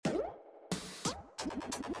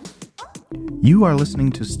You are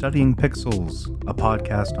listening to Studying Pixels, a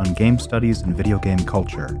podcast on game studies and video game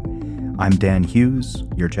culture. I'm Dan Hughes,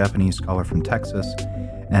 your Japanese scholar from Texas,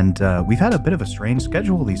 and we've had a bit of a strange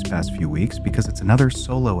schedule these past few weeks because it's another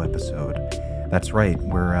solo episode. That's right,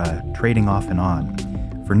 we're trading off and on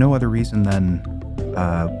for no other reason than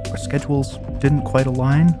our schedules didn't quite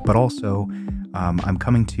align, but also I'm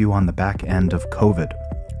coming to you on the back end of COVID.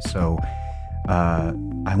 So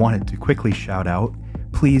I wanted to quickly shout out,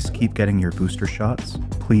 please keep getting your booster shots.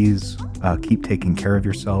 Please keep taking care of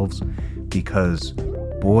yourselves because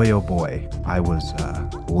boy, oh boy, I was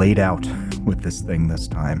laid out with this thing this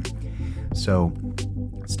time. So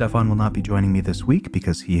Stefan will not be joining me this week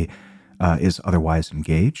because he is otherwise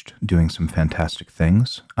engaged, doing some fantastic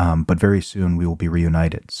things. But very soon we will be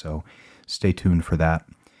reunited, so stay tuned for that.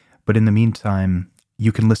 But in the meantime,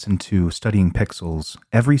 you can listen to Studying Pixels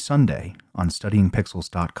every Sunday on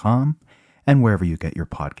studyingpixels.com and wherever you get your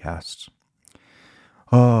podcasts.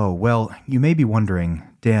 Oh, well, you may be wondering,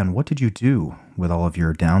 Dan, what did you do with all of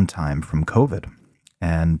your downtime from COVID?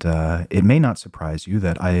 And it may not surprise you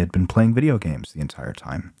that I had been playing video games the entire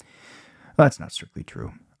time. That's not strictly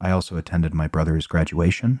true. I also attended my brother's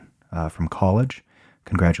graduation from college.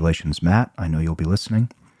 Congratulations, Matt. I know you'll be listening.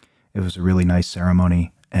 It was a really nice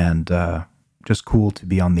ceremony and just cool to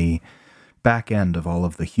be on the back end of all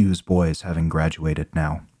of the Hughes boys having graduated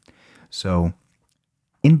now. So,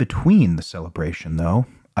 in between the celebration, though,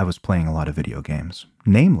 I was playing a lot of video games.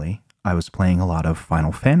 Namely, I was playing a lot of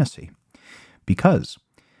Final Fantasy. Because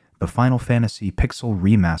the Final Fantasy Pixel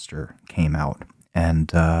Remaster came out. And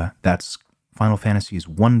that's Final Fantasies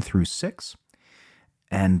 1 through 6.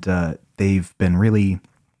 And they've been really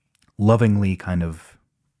lovingly kind of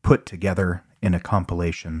put together in a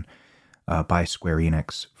compilation by Square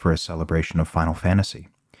Enix for a celebration of Final Fantasy.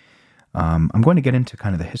 I'm going to get into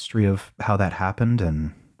kind of the history of how that happened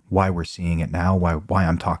and why we're seeing it now, why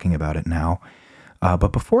I'm talking about it now.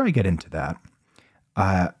 But before I get into that,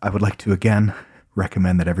 I would like to again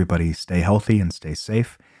recommend that everybody stay healthy and stay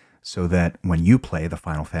safe so that when you play the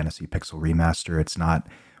Final Fantasy Pixel Remaster, it's not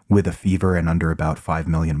with a fever and under about 5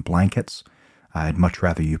 million blankets. I'd much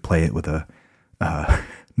rather you play it with a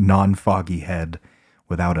non-foggy head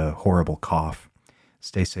without a horrible cough.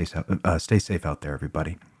 Stay safe out there,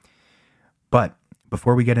 everybody. But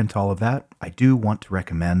before we get into all of that, I do want to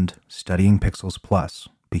recommend Studying Pixels Plus,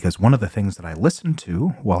 because one of the things that I listened to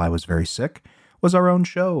while I was very sick was our own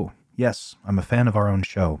show. Yes, I'm a fan of our own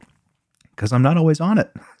show, because I'm not always on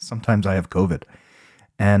it. Sometimes I have COVID.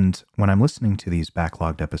 And when I'm listening to these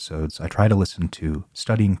backlogged episodes, I try to listen to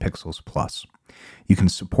Studying Pixels Plus. You can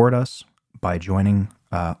support us by joining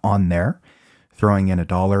on there, throwing in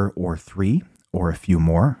 $1 or $3 or a few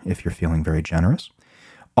more if you're feeling very generous.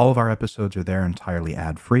 All of our episodes are there entirely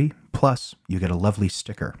ad-free, plus you get a lovely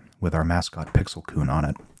sticker with our mascot Pixelcoon on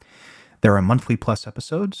it. There are monthly Plus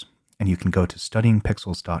episodes, and you can go to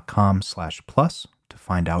studyingpixels.com/plus to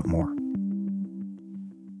find out more.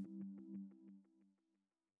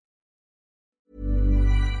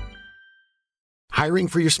 Hiring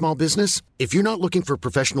for your small business? If you're not looking for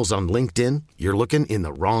professionals on LinkedIn, you're looking in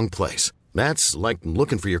the wrong place. That's like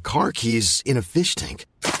looking for your car keys in a fish tank.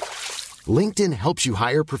 LinkedIn helps you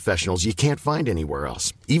hire professionals you can't find anywhere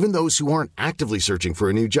else, even those who aren't actively searching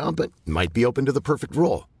for a new job but might be open to the perfect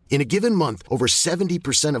role. In a given month, over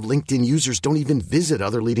 70% of LinkedIn users don't even visit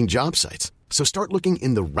other leading job sites. So start looking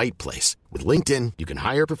in the right place. With LinkedIn, you can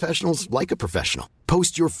hire professionals like a professional.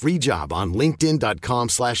 Post your free job on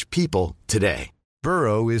linkedin.com/people today.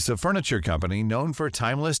 Burrow is a furniture company known for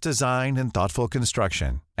timeless design and thoughtful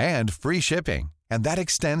construction and free shipping, and that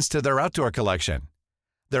extends to their outdoor collection.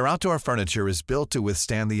 Their outdoor furniture is built to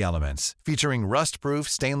withstand the elements, featuring rust-proof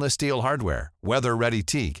stainless steel hardware, weather-ready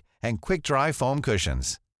teak, and quick-dry foam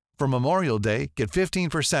cushions. For Memorial Day, get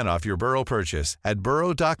 15% off your Burrow purchase at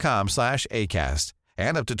burrow.com/acast,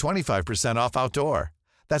 and up to 25% off outdoor.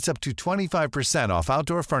 That's up to 25% off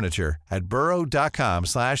outdoor furniture at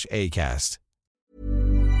burrow.com/acast.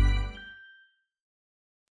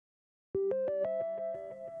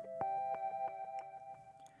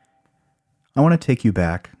 I want to take you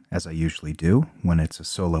back, as I usually do when it's a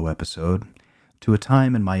solo episode, to a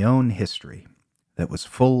time in my own history that was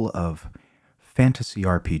full of fantasy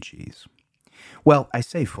RPGs. Well, I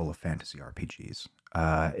say full of fantasy RPGs.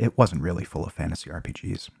 It wasn't really full of fantasy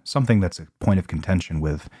RPGs. Something that's a point of contention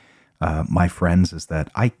with my friends is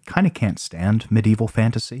that I kind of can't stand medieval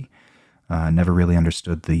fantasy. Never really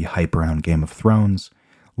understood the hype around Game of Thrones.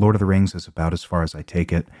 Lord of the Rings is about as far as I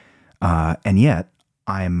take it. And yet,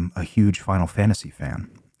 I'm a huge Final Fantasy fan.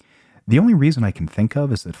 The only reason I can think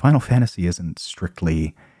of is that Final Fantasy isn't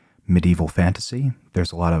strictly medieval fantasy.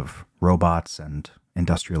 There's a lot of robots and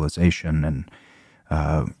industrialization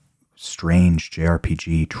and strange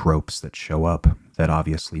JRPG tropes that show up that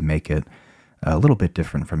obviously make it a little bit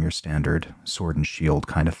different from your standard sword and shield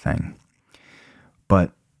kind of thing.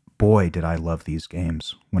 But boy, did I love these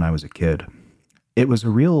games when I was a kid. It was a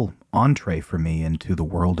real entree for me into the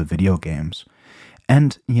world of video games.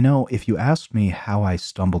 And, if you asked me how I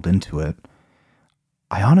stumbled into it,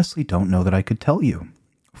 I honestly don't know that I could tell you.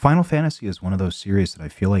 Final Fantasy is one of those series that I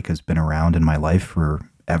feel like has been around in my life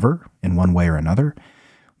forever in one way or another,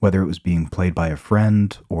 whether it was being played by a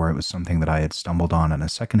friend or it was something that I had stumbled on in a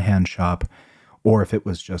secondhand shop, or if it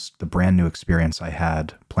was just the brand new experience I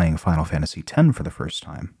had playing Final Fantasy X for the first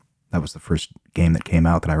time. That was the first game that came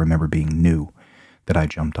out that I remember being new that I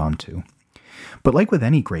jumped onto. But like with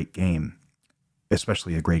any great game,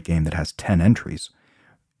 especially a great game that has 10 entries,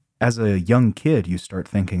 as a young kid, you start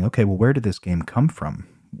thinking, okay, well, where did this game come from?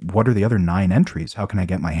 What are the other 9 entries? How can I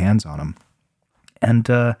get my hands on them? And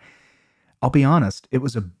I'll be honest, it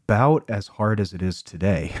was about as hard as it is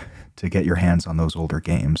today to get your hands on those older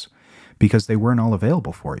games because they weren't all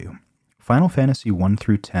available for you. Final Fantasy 1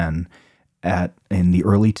 through 10 in the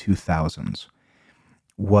early 2000s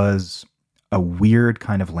was a weird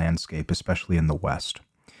kind of landscape, especially in the West.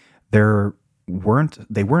 They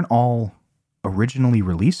weren't all originally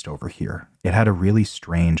released over here. It had a really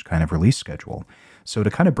strange kind of release schedule. So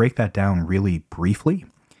to kind of break that down really briefly,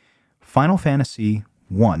 Final Fantasy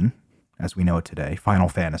 1, as we know it today, Final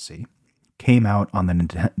Fantasy, came out on the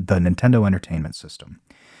Nintendo Entertainment System.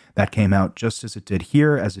 That came out just as it did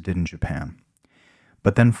here, as it did in Japan.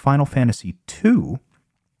 But then Final Fantasy 2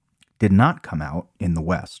 did not come out in the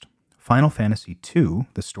West. Final Fantasy 2,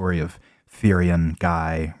 the story of Firion,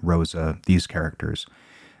 Guy, Rosa, these characters,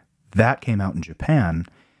 that came out in Japan,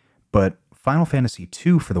 but Final Fantasy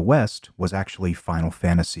 2 for the West was actually Final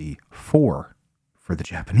Fantasy 4 for the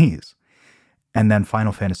Japanese. And then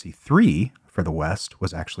Final Fantasy 3 for the West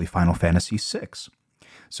was actually Final Fantasy 6.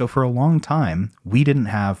 So for a long time, we didn't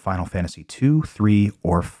have Final Fantasy 2, 3,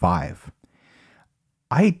 or 5.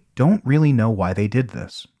 I don't really know why they did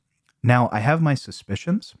this. Now, I have my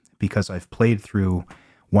suspicions because I've played through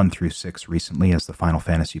 1 through 6 recently as the Final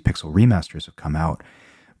Fantasy Pixel remasters have come out,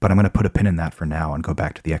 but I'm going to put a pin in that for now and go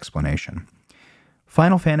back to the explanation.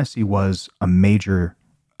 Final Fantasy was a major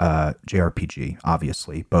JRPG,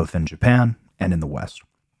 obviously, both in Japan and in the West.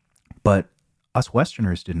 But us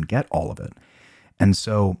Westerners didn't get all of it. And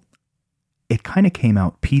so it kind of came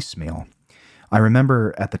out piecemeal. I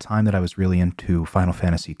remember at the time that I was really into Final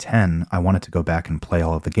Fantasy X, I wanted to go back and play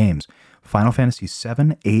all of the games. Final Fantasy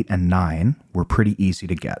 7, 8, and 9 were pretty easy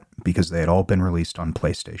to get because they had all been released on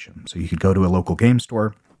PlayStation. So you could go to a local game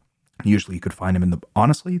store. Usually you could find them in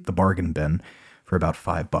the bargain bin for about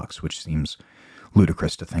 $5, which seems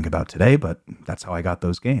ludicrous to think about today, but that's how I got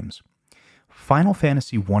those games. Final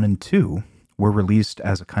Fantasy 1 and 2 were released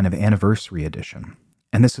as a kind of anniversary edition.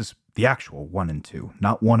 And this is the actual 1 and 2,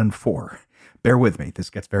 not 1 and 4. Bear with me, this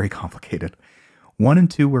gets very complicated. 1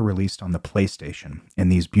 and 2 were released on the PlayStation in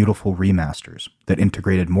these beautiful remasters that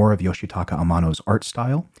integrated more of Yoshitaka Amano's art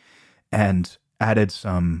style and added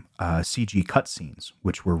some CG cutscenes,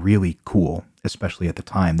 which were really cool, especially at the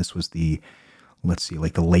time. This was the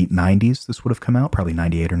late 90s this would have come out, probably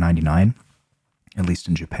 98 or 99, at least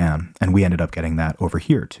in Japan. And we ended up getting that over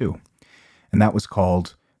here, too. And that was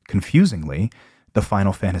called, confusingly, the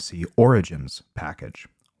Final Fantasy Origins package.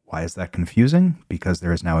 Why is that confusing? Because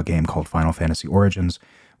there is now a game called Final Fantasy Origins,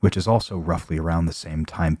 which is also roughly around the same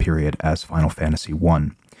time period as Final Fantasy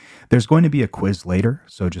 1. There's going to be a quiz later,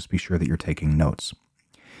 so just be sure that you're taking notes.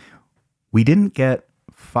 We didn't get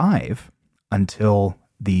 5 until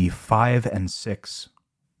the 5 and 6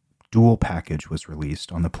 dual package was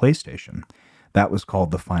released on the PlayStation. That was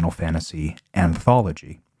called the Final Fantasy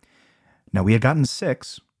Anthology. Now, we had gotten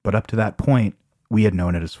 6, but up to that point, we had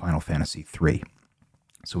known it as Final Fantasy 3.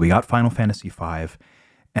 So we got Final Fantasy 5,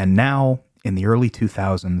 and now, in the early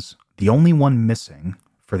 2000s, the only one missing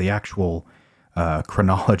for the actual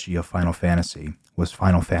chronology of Final Fantasy was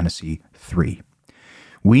Final Fantasy 3.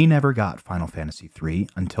 We never got Final Fantasy 3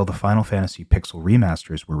 until the Final Fantasy Pixel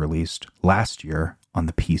remasters were released last year on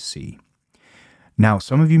the PC. Now,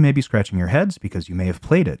 some of you may be scratching your heads because you may have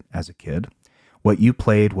played it as a kid. What you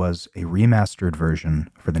played was a remastered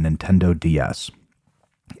version for the Nintendo DS.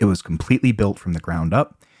 It was completely built from the ground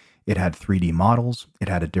up. It had 3D models. It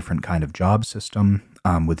had a different kind of job system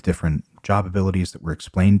with different job abilities that were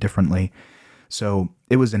explained differently. So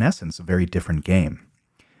it was, in essence, a very different game.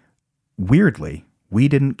 Weirdly, we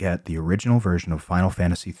didn't get the original version of Final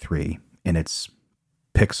Fantasy III in its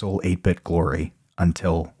pixel 8-bit glory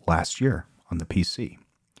until last year on the PC.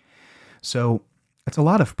 So it's a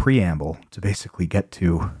lot of preamble to basically get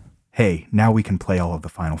to, hey, now we can play all of the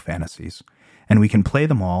Final Fantasies. And we can play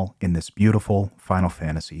them all in this beautiful Final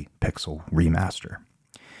Fantasy Pixel remaster.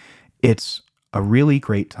 It's a really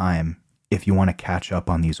great time if you want to catch up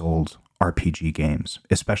on these old RPG games,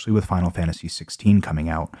 especially with Final Fantasy XVI coming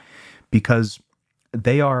out, because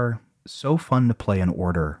they are so fun to play in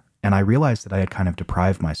order. And I realized that I had kind of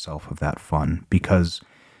deprived myself of that fun because,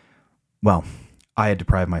 well, I had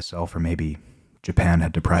deprived myself, or maybe Japan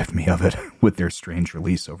had deprived me of it with their strange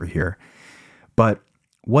release over here. But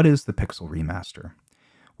what is the Pixel Remaster?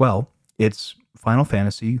 Well, it's Final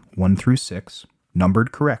Fantasy 1 through 6,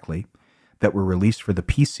 numbered correctly, that were released for the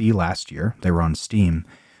PC last year. They were on Steam.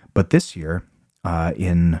 But this year,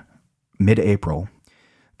 in mid-April,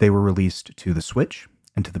 they were released to the Switch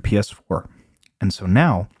and to the PS4. And so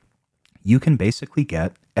now, you can basically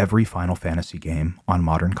get every Final Fantasy game on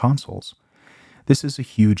modern consoles. This is a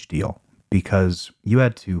huge deal because you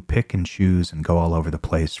had to pick and choose and go all over the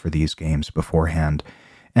place for these games beforehand.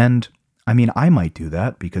 And, I mean, I might do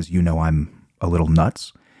that because you know I'm a little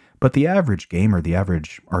nuts, but the average gamer, the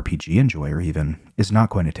average RPG enjoyer even, is not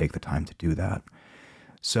going to take the time to do that.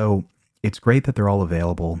 So it's great that they're all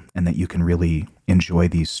available and that you can really enjoy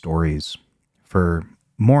these stories for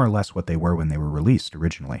more or less what they were when they were released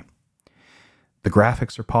originally. The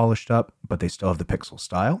graphics are polished up, but they still have the pixel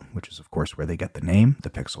style, which is of course where they get the name, the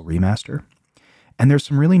Pixel Remaster. And there's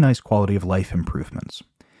some really nice quality of life improvements.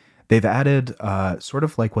 They've added sort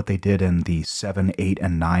of like what they did in the 7, 8,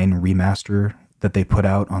 and 9 remaster that they put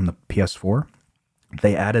out on the PS4.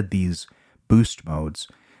 They added these boost modes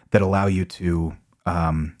that allow you to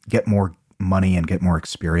get more money and get more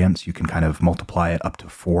experience. You can kind of multiply it up to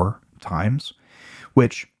 4 times,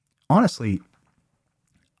 which honestly,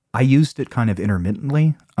 I used it kind of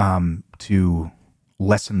intermittently to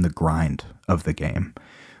lessen the grind of the game,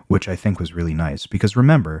 which I think was really nice. Because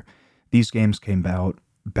remember, these games came out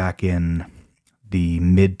back in the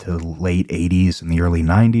mid to late 80s and the early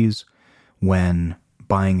 90s, when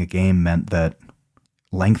buying a game meant that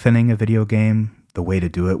lengthening a video game, the way to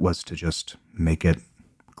do it was to just make it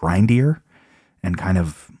grindier and kind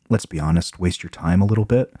of, let's be honest, waste your time a little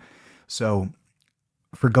bit. So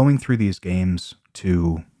for going through these games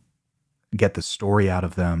to get the story out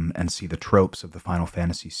of them and see the tropes of the Final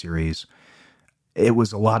Fantasy series, it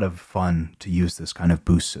was a lot of fun to use this kind of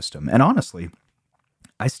boost system. And honestly,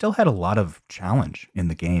 I still had a lot of challenge in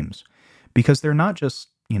the games because they're not just,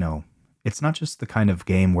 it's not just the kind of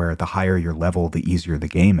game where the higher your level, the easier the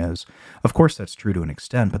game is. Of course, that's true to an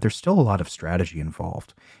extent, but there's still a lot of strategy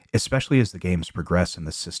involved, especially as the games progress and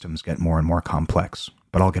the systems get more and more complex.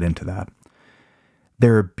 But I'll get into that.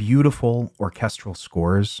 There are beautiful orchestral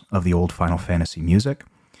scores of the old Final Fantasy music,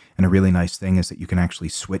 and a really nice thing is that you can actually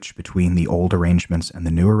switch between the old arrangements and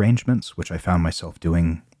the new arrangements, which I found myself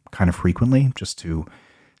doing kind of frequently, just to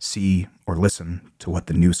see or listen to what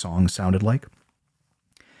the new song sounded like.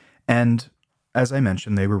 And as I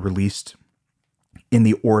mentioned, they were released in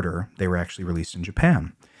the order they were actually released in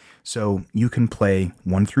Japan. So you can play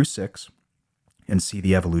 1 through 6 and see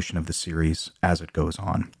the evolution of the series as it goes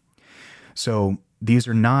on. So these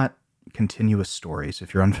are not continuous stories.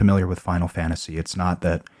 If you're unfamiliar with Final Fantasy, it's not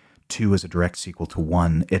that 2 is a direct sequel to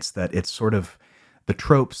 1. It's that it's sort of the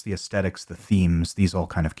tropes, the aesthetics, the themes, these all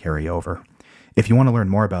kind of carry over. If you want to learn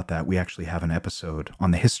more about that, we actually have an episode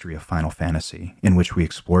on the history of Final Fantasy in which we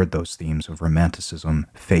explored those themes of romanticism,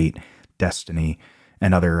 fate, destiny,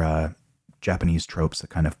 and other Japanese tropes that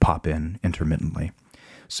kind of pop in intermittently.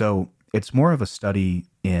 So it's more of a study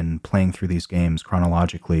in playing through these games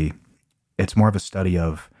chronologically. It's more of a study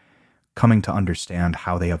of coming to understand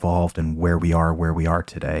how they evolved and where we are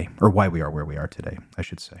today, or why we are where we are today, I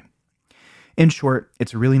should say. In short,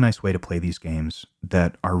 it's a really nice way to play these games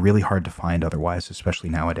that are really hard to find otherwise, especially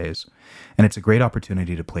nowadays. And it's a great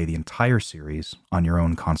opportunity to play the entire series on your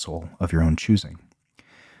own console of your own choosing.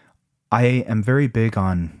 I am very big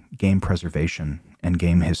on game preservation and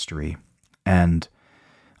game history, and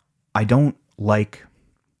I don't like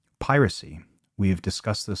piracy. We've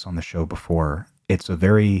discussed this on the show before. It's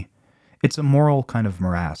a moral kind of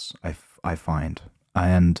morass, I find.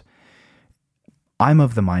 And I'm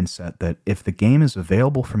of the mindset that if the game is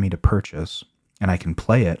available for me to purchase and I can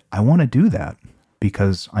play it, I want to do that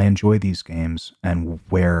because I enjoy these games and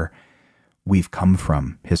where we've come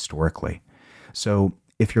from historically. So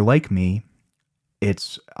if you're like me,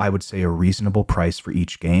 it's, I would say, a reasonable price for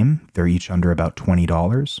each game. They're each under about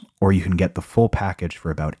 $20, or you can get the full package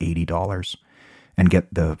for about $80 and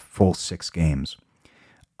get the full 6 games.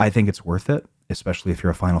 I think it's worth it, especially if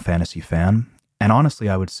you're a Final Fantasy fan. And honestly,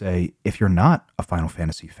 I would say if you're not a Final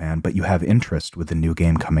Fantasy fan, but you have interest with the new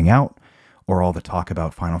game coming out, or all the talk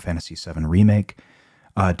about Final Fantasy VII Remake,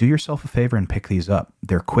 do yourself a favor and pick these up.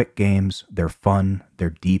 They're quick games, they're fun, they're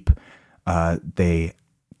deep, they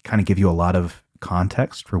kind of give you a lot of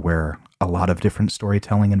context for where a lot of different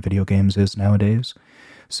storytelling in video games is nowadays.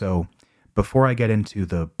 So before I get into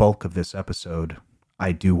the bulk of this episode,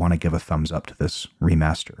 I do want to give a thumbs up to this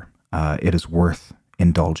remaster. It is worth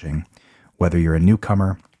indulging, whether you're a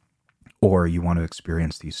newcomer or you want to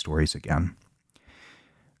experience these stories again.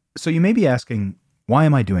 So you may be asking, why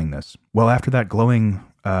am I doing this? Well, after that glowing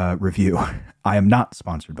review, I am not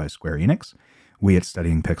sponsored by Square Enix. We at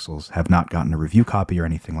Studying Pixels have not gotten a review copy or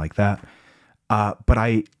anything like that. But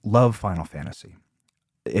I love Final Fantasy.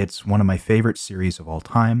 It's one of my favorite series of all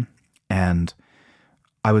time, and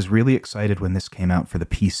I was really excited when this came out for the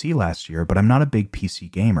PC last year, but I'm not a big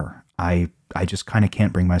PC gamer. I just kind of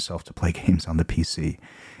can't bring myself to play games on the PC.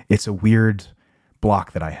 It's a weird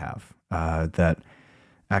block that I have that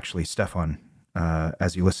actually, Stefan,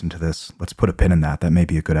 as you listen to this, let's put a pin in that. That may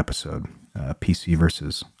be a good episode. PC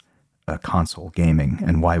versus console gaming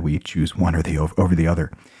and why we choose one or over the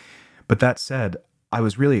other. But that said, I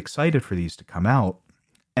was really excited for these to come out,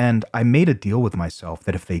 and I made a deal with myself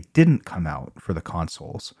that if they didn't come out for the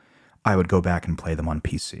consoles, I would go back and play them on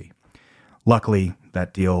PC. Luckily,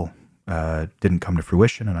 that deal didn't come to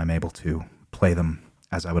fruition, and I'm able to play them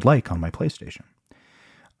as I would like on my PlayStation.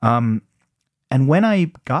 And when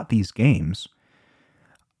I got these games,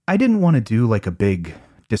 I didn't want to do like a big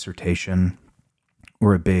dissertation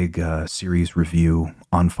or a big series review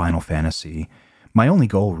on Final Fantasy. My only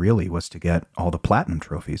goal really was to get all the platinum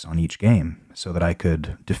trophies on each game so that I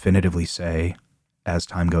could definitively say, as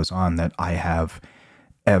time goes on, that I have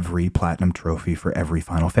every platinum trophy for every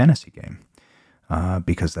Final Fantasy game.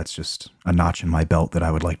 Because that's just a notch in my belt that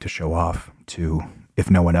I would like to show off to, if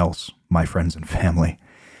no one else, my friends and family.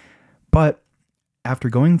 But after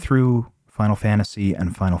going through Final Fantasy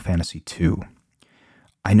and Final Fantasy II,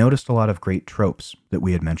 I noticed a lot of great tropes that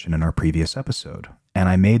we had mentioned in our previous episode, and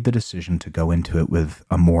I made the decision to go into it with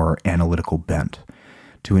a more analytical bent,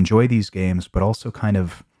 to enjoy these games, but also kind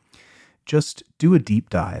of just do a deep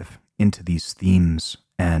dive into these themes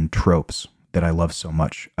and tropes that I love so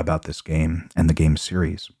much about this game and the game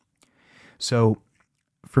series. So,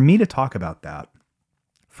 for me to talk about that,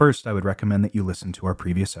 first I would recommend that you listen to our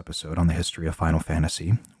previous episode on the history of Final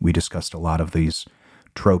Fantasy. We discussed a lot of these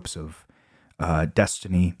tropes of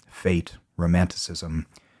destiny, fate, romanticism,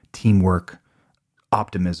 teamwork,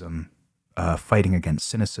 optimism, fighting against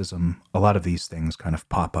cynicism. A lot of these things kind of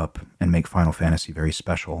pop up and make Final Fantasy very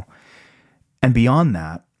special. And beyond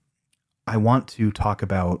that, I want to talk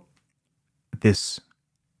about this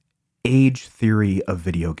age theory of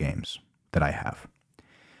video games that I have.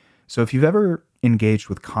 So if you've ever engaged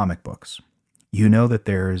with comic books, you know that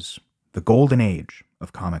there's the golden age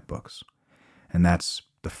of comic books, and that's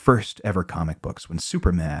the first ever comic books when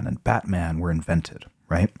Superman and Batman were invented,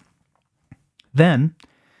 right? Then,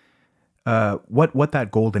 what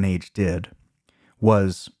that golden age did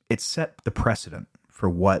was it set the precedent for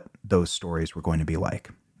what those stories were going to be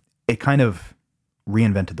like. It kind of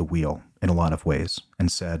reinvented the wheel in a lot of ways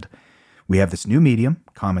and said, we have this new medium,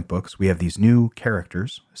 comic books, we have these new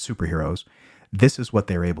characters, superheroes, this is what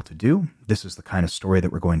they're able to do, this is the kind of story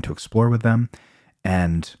that we're going to explore with them,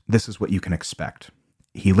 and this is what you can expect.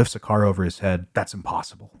 He lifts a car over his head, that's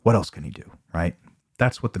impossible. What else can he do, right?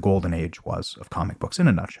 That's what the golden age was of comic books in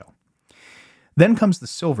a nutshell. Then comes the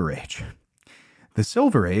Silver Age. The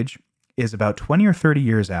Silver Age is about 20 or 30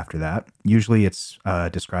 years after that. Usually it's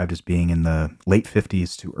described as being in the late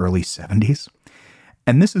 50s to early 70s.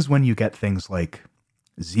 And this is when you get things like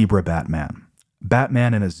Zebra Batman,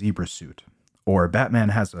 Batman in a zebra suit, or Batman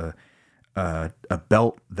has a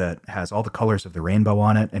belt that has all the colors of the rainbow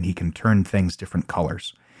on it, and he can turn things different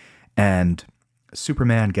colors. And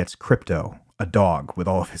Superman gets Crypto, a dog with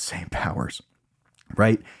all of his same powers,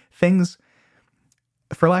 right? Things,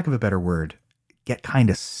 for lack of a better word, get kind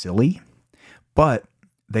of silly, but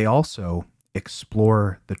they also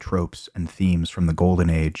explore the tropes and themes from the Golden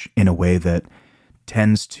Age in a way that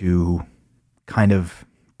tends to kind of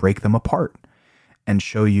break them apart and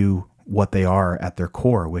show you what they are at their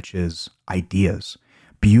core, which is ideas.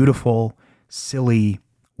 Beautiful, silly,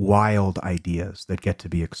 wild ideas that get to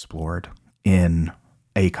be explored in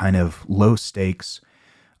a kind of low stakes,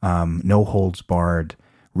 no holds barred,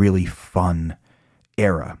 really fun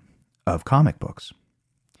era of comic books.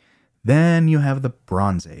 Then you have the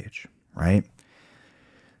Bronze Age, right?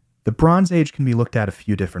 The Bronze Age can be looked at a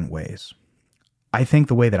few different ways. I think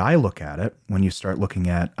the way that I look at it, when you start looking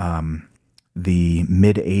at the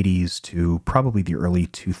mid-'80s to probably the early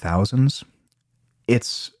 2000s,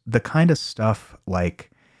 it's the kind of stuff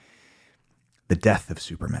like The Death of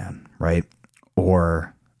Superman, right?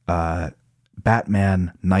 Or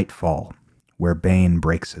Batman Nightfall, where Bane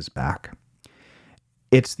breaks his back.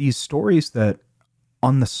 It's these stories that,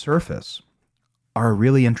 on the surface, are a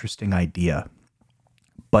really interesting idea,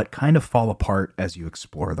 but kind of fall apart as you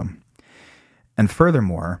explore them. And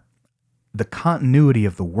furthermore, the continuity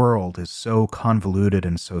of the world is so convoluted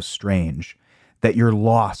and so strange that you're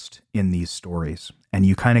lost in these stories, and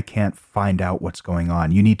you kind of can't find out what's going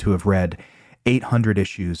on. You need to have read 800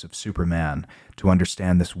 issues of Superman to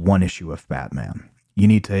understand this one issue of Batman. You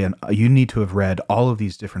need to have read all of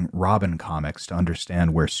these different Robin comics to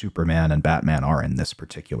understand where Superman and Batman are in this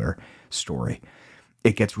particular story.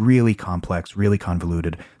 It gets really complex, really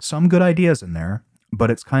convoluted. Some good ideas in there,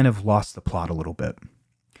 but it's kind of lost the plot a little bit.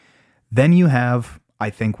 Then you have,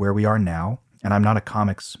 I think, where we are now, and I'm not a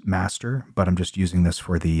comics master, but I'm just using this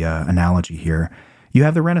for the analogy here. You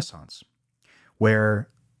have the Renaissance, where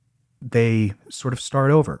they sort of start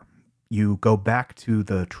over. You go back to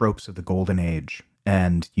the tropes of the Golden Age,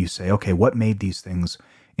 and you say, okay, what made these things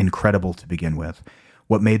incredible to begin with?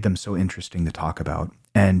 What made them so interesting to talk about?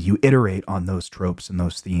 And you iterate on those tropes and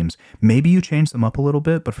those themes. Maybe you change them up a little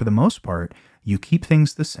bit, but for the most part, you keep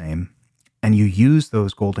things the same, and you use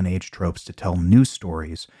those Golden Age tropes to tell new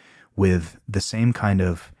stories with the same kind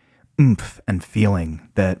of oomph and feeling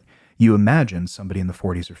that you imagine somebody in the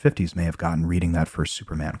 40s or 50s may have gotten reading that first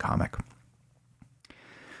Superman comic.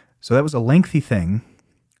 So that was a lengthy thing,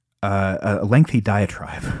 a lengthy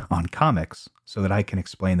diatribe on comics, so that I can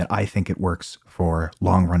explain that I think it works for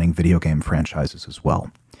long-running video game franchises as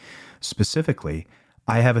well. Specifically,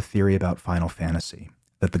 I have a theory about Final Fantasy,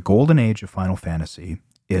 that the Golden Age of Final Fantasy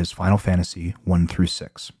is Final Fantasy 1 through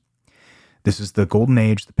 6. This is the Golden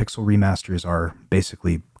Age. The Pixel remasters are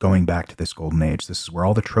basically going back to this Golden Age. This is where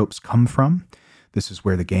all the tropes come from. This is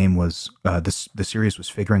where the game was, the series was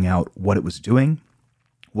figuring out what it was doing,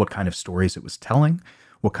 what kind of stories it was telling,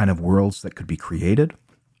 what kind of worlds that could be created.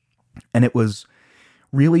 And it was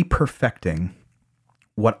really perfecting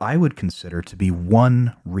what I would consider to be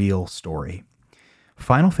one real story.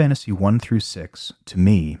 Final Fantasy 1 through 6, to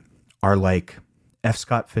me, are like F.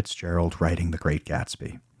 Scott Fitzgerald writing The Great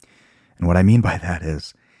Gatsby. And what I mean by that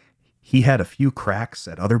is, he had a few cracks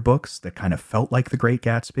at other books that kind of felt like The Great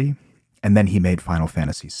Gatsby, and then he made Final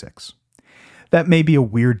Fantasy VI. That may be a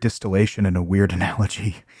weird distillation and a weird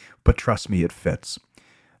analogy, but trust me, it fits.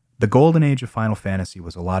 The Golden Age of Final Fantasy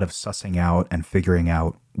was a lot of sussing out and figuring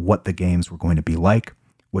out what the games were going to be like,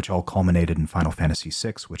 which all culminated in Final Fantasy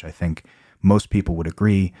VI, which I think most people would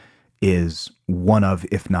agree is one of,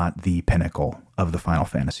 if not the pinnacle of the Final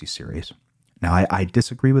Fantasy series. Now, I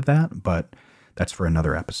disagree with that, but that's for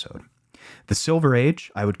another episode. The Silver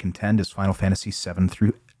Age, I would contend, is Final Fantasy 7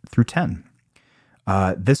 through 10.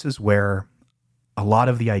 This is where a lot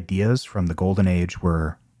of the ideas from the Golden Age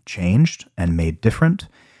were changed and made different,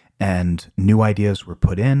 and new ideas were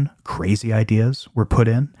put in, crazy ideas were put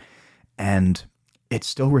in, and it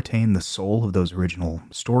still retained the soul of those original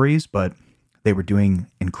stories, but they were doing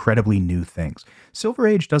incredibly new things. Silver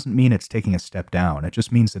Age doesn't mean it's taking a step down. It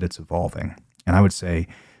just means that it's evolving. And I would say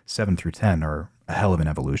 7 through 10 are a hell of an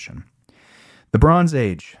evolution. The Bronze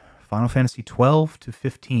Age, Final Fantasy 12 to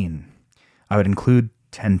 15. I would include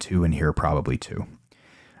 10-2 in here probably too.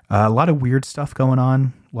 A lot of weird stuff going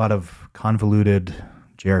on, a lot of convoluted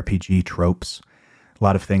JRPG tropes, a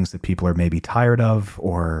lot of things that people are maybe tired of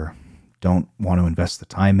or don't want to invest the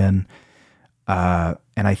time in. And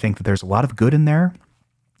I think that there's a lot of good in there,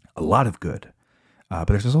 a lot of good.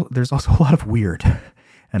 But there's also a lot of weird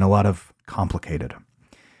and a lot of complicated.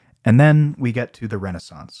 And then we get to the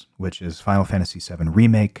Renaissance, which is Final Fantasy VII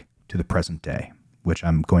Remake to the present day, which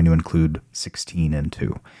I'm going to include 16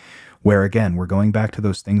 into, where again, we're going back to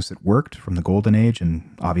those things that worked from the Golden Age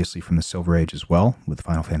and obviously from the Silver Age as well with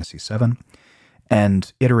Final Fantasy VII,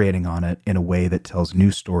 and iterating on it in a way that tells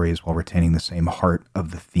new stories while retaining the same heart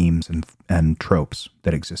of the themes and tropes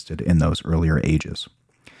that existed in those earlier ages.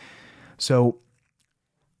 So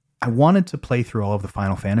I wanted to play through all of the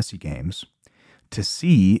Final Fantasy games to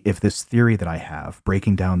see if this theory that I have,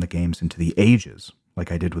 breaking down the games into the ages,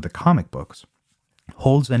 like I did with the comic books,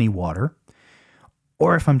 holds any water,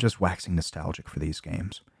 or if I'm just waxing nostalgic for these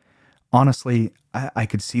games. Honestly, I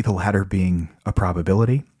could see the latter being a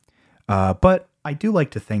probability, but I do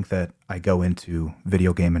like to think that I go into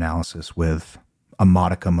video game analysis with a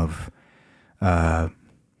modicum of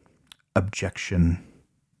objection.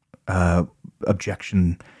 Oh,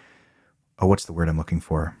 what's the word I'm looking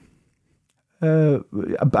for?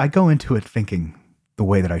 I go into it thinking the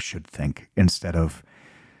way that I should think instead of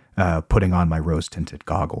putting on my rose-tinted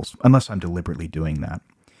goggles, unless I'm deliberately doing that.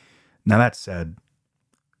 Now, that said,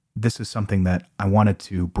 this is something that I wanted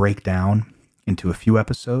to break down into a few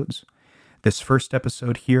episodes. This first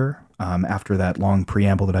episode here, after that long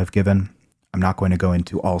preamble that I've given, I'm not going to go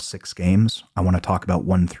into all 6 games. I want to talk about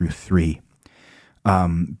 1 through 3,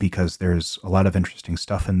 because there's a lot of interesting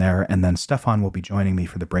stuff in there. And then Stefan will be joining me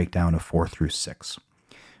for the breakdown of 4 through 6,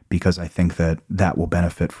 because I think that will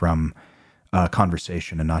benefit from a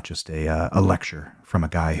conversation and not just a lecture from a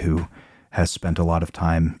guy who has spent a lot of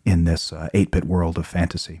time in this 8-bit world of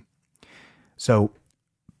fantasy. So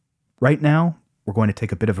right now, we're going to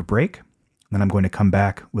take a bit of a break. Then I'm going to come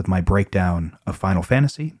back with my breakdown of Final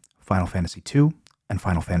Fantasy, Final Fantasy II, and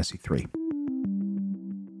Final Fantasy III.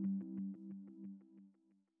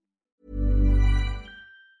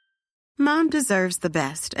 Mom deserves the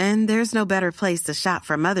best, and there's no better place to shop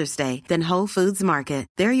for Mother's Day than Whole Foods Market.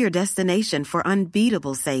 They're your destination for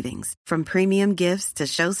unbeatable savings, from premium gifts to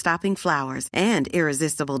show-stopping flowers and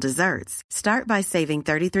irresistible desserts. Start by saving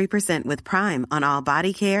 33% with Prime on all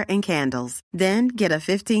body care and candles. Then get a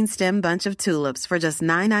 15-stem bunch of tulips for just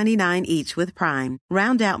 $9.99 each with Prime.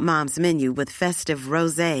 Round out Mom's menu with festive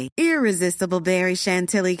rosé, irresistible berry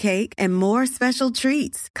chantilly cake, and more special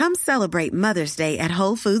treats. Come celebrate Mother's Day at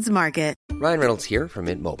Whole Foods Market. Ryan Reynolds here from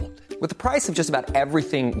Mint Mobile. With the price of just about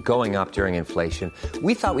everything going up during inflation,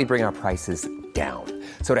 we thought we'd bring our prices down.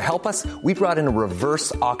 So to help us, we brought in a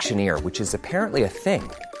reverse auctioneer, which is apparently a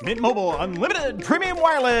thing. Mint Mobile Unlimited Premium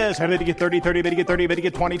Wireless. How to get 30, 30, bit to get 30, bit to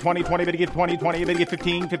get 20, 20, 20, bit to get 20, 20, bit to get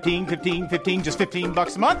 15, 15, 15, 15, just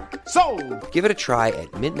 $15 a month? Sold! Give it a try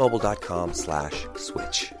at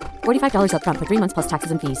mintmobile.com/switch. $45 up front for 3 months plus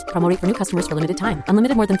taxes and fees. Promo rate for new customers for limited time.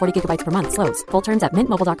 Unlimited more than 40 gigabytes per month. Slows full terms at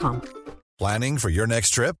mintmobile.com. Planning for your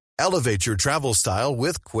next trip? Elevate your travel style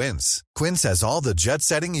with Quince. Quince has all the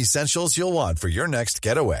jet-setting essentials you'll want for your next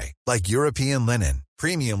getaway, like European linen,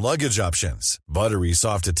 premium luggage options, buttery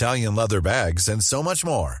soft Italian leather bags, and so much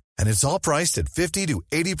more. And it's all priced at 50 to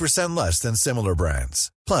 80% less than similar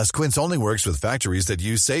brands. Plus, Quince only works with factories that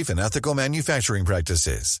use safe and ethical manufacturing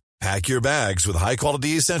practices. Pack your bags with high-quality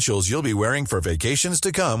essentials you'll be wearing for vacations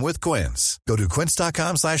to come with Quince. Go to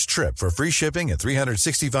quince.com/trip for free shipping and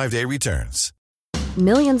 365-day returns.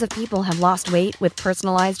 Millions of people have lost weight with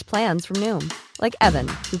personalized plans from Noom. Like Evan,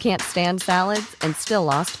 who can't stand salads and still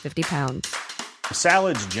lost 50 pounds.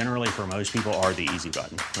 Salads generally for most people are the easy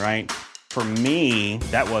button, right? For me,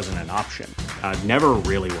 that wasn't an option. I never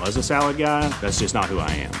really was a salad guy. That's just not who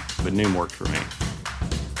I am. But Noom worked for me.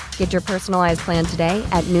 Get your personalized plan today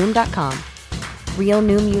at Noom.com. Real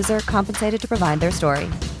Noom user compensated to provide their story.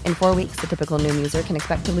 In 4 weeks, the typical Noom user can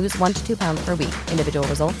expect to lose 1 to 2 pounds per week. Individual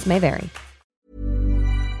results may vary.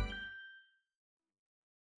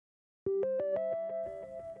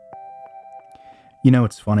 You know,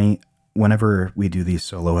 it's funny. Whenever we do these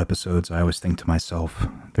solo episodes, I always think to myself,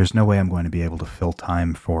 there's no way I'm going to be able to fill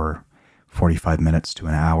time for 45 minutes to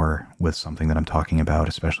an hour with something that I'm talking about,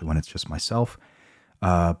 especially when it's just myself.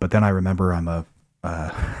 But then I remember I'm a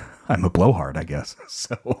blowhard, I guess.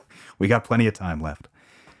 So we got plenty of time left.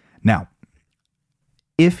 Now,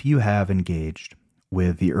 if you have engaged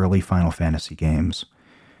with the early Final Fantasy games,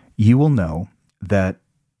 you will know that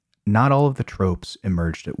not all of the tropes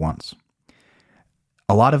emerged at once.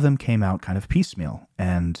 A lot of them came out kind of piecemeal,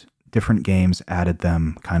 and different games added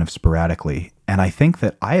them kind of sporadically. And I think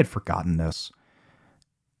that I had forgotten this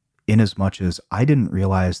in as much as I didn't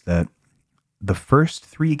realize that the first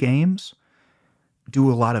 3 games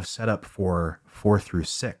do a lot of setup for 4 through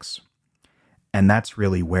 6. And that's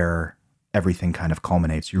really where everything kind of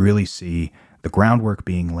culminates. You really see the groundwork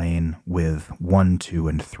being laid with 1, 2,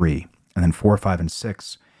 and 3. And then 4, 5, and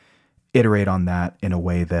 6 iterate on that in a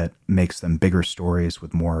way that makes them bigger stories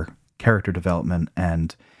with more character development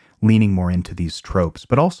and leaning more into these tropes,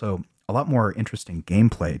 but also a lot more interesting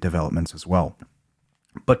gameplay developments as well.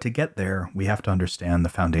 But to get there, we have to understand the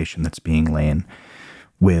foundation that's being laid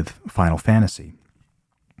with Final Fantasy,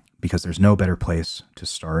 because there's no better place to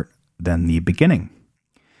start than the beginning,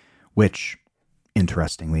 which,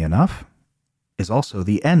 interestingly enough, is also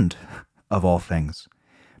the end of all things,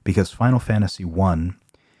 because Final Fantasy I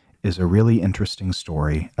is a really interesting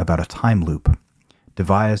story about a time loop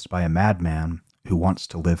devised by a madman who wants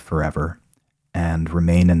to live forever and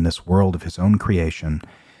remain in this world of his own creation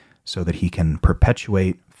so that he can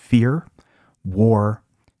perpetuate fear, war,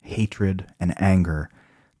 hatred, and anger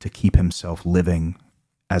to keep himself living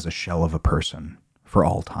as a shell of a person for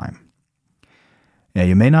all time. Yeah,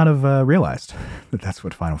 you may not have realized that that's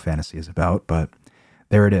what Final Fantasy is about, but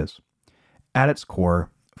there it is. At its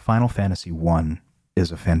core, Final Fantasy I is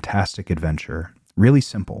a fantastic adventure, really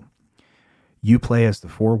simple. You play as the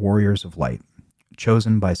 4 warriors of light,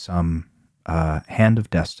 chosen by some hand of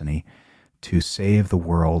destiny to save the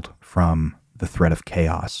world from the threat of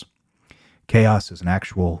chaos. Chaos is an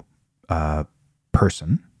actual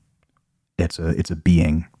person. It's a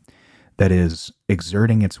being that is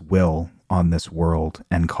exerting its will on this world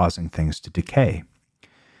and causing things to decay.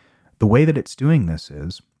 The way that it's doing this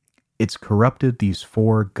is it's corrupted these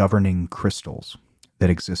 4 governing crystals that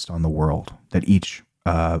exist on the world, that each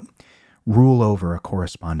rule over a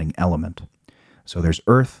corresponding element. So there's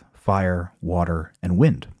earth, fire, water, and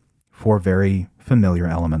wind. 4 very familiar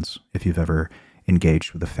elements if you've ever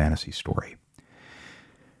engaged with a fantasy story.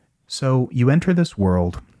 So you enter this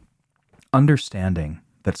world understanding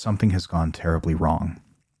that something has gone terribly wrong.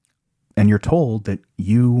 And you're told that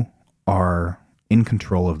you are in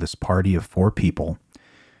control of this party of 4 people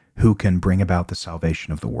who can bring about the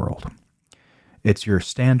salvation of the world. It's your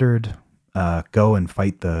standard, go and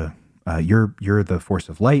fight you're the force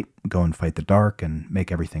of light, go and fight the dark and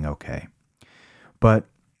make everything okay. But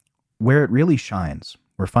where it really shines,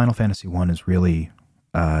 where Final Fantasy I is really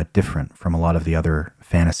different from a lot of the other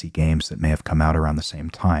fantasy games that may have come out around the same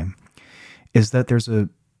time, is that there's a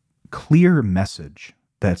clear message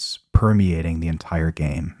that's permeating the entire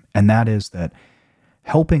game. And that is that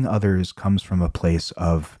helping others comes from a place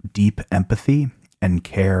of deep empathy and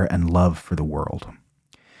care and love for the world.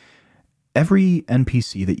 Every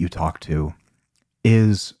NPC that you talk to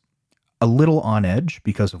is a little on edge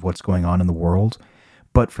because of what's going on in the world,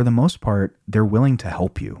 but for the most part, they're willing to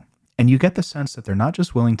help you. And you get the sense that they're not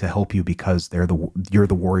just willing to help you because you're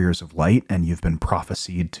the warriors of light and you've been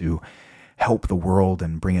prophesied to help the world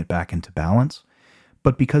and bring it back into balance,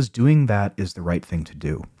 but because doing that is the right thing to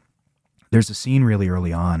do. There's a scene really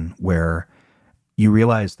early on where you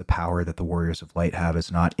realize the power that the Warriors of Light have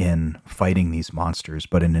is not in fighting these monsters,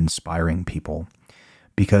 but in inspiring people.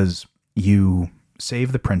 Because you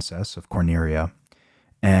save the princess of Corneria,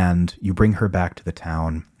 and you bring her back to the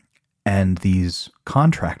town, and these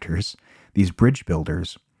contractors, these bridge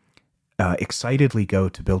builders, excitedly go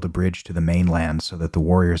to build a bridge to the mainland so that the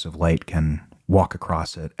Warriors of Light can walk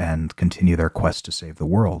across it and continue their quest to save the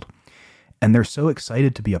world. And they're so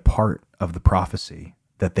excited to be a part of the prophecy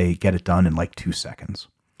that they get it done in like 2 seconds.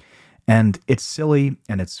 And it's silly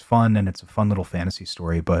and it's fun and it's a fun little fantasy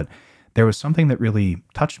story, but there was something that really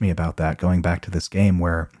touched me about that going back to this game,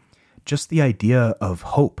 where just the idea of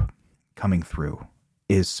hope coming through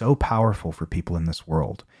is so powerful for people in this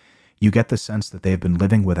world. You get the sense that they've been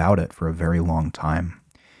living without it for a very long time.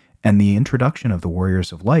 And the introduction of the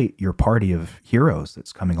Warriors of Light, your party of heroes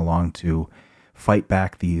that's coming along to fight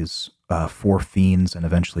back these 4 fiends and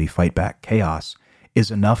eventually fight back chaos, is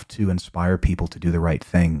enough to inspire people to do the right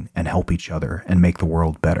thing and help each other and make the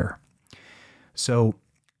world better. So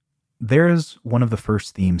there's one of the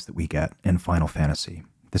first themes that we get in Final Fantasy,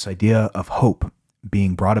 this idea of hope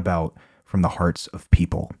being brought about from the hearts of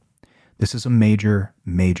people. This is a major,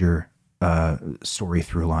 major story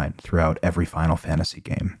through line throughout every Final Fantasy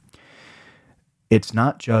game. It's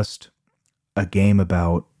not just a game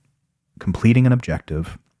about completing an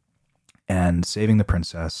objective and saving the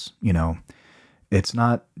princess, It's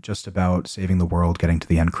not just about saving the world, getting to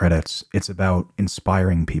the end credits. It's about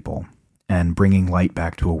inspiring people and bringing light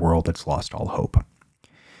back to a world that's lost all hope.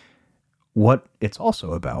 What it's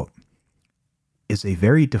also about is a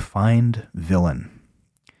very defined villain.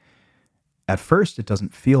 At first, it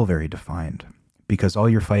doesn't feel very defined because all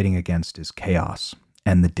you're fighting against is chaos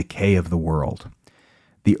and the decay of the world.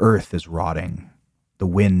 The earth is rotting. The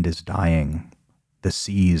wind is dying. The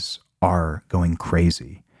seas are going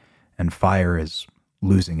crazy. And fire is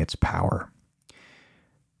losing its power.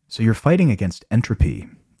 So you're fighting against entropy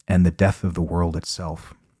and the death of the world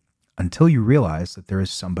itself until you realize that there is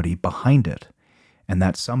somebody behind it, and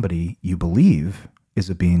that somebody, you believe, is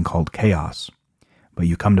a being called Chaos. But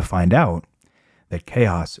you come to find out that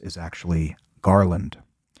Chaos is actually Garland,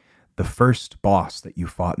 the first boss that you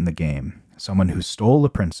fought in the game, someone who stole the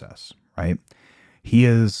princess, right? He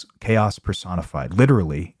is chaos personified,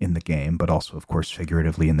 literally in the game, but also, of course,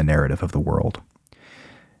 figuratively in the narrative of the world.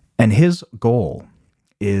 And his goal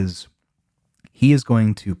is he is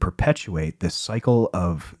going to perpetuate this cycle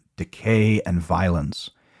of decay and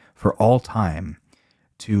violence for all time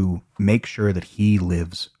to make sure that he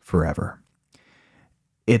lives forever.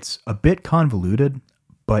 It's a bit convoluted,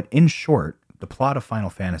 but in short, the plot of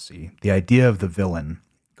Final Fantasy, the idea of the villain,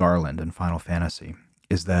 Garland, in Final Fantasy,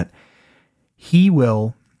 is that he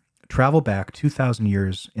will travel back 2,000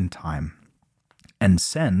 years in time and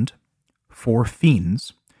send 4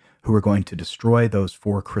 fiends who are going to destroy those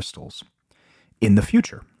 4 crystals in the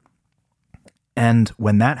future. And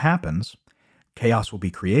when that happens, chaos will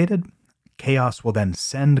be created. Chaos will then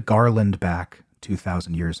send Garland back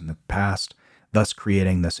 2,000 years in the past. thus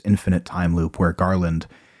creating this infinite time loop where Garland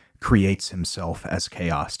creates himself as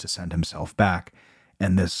chaos to send himself back,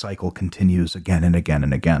 and this cycle continues again and again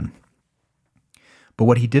and again. But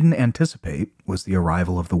what he didn't anticipate was the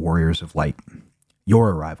arrival of the Warriors of Light.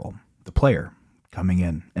 Your arrival, the player, coming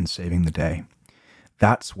in and saving the day.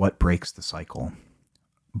 That's what breaks the cycle.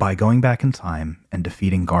 By going back in time and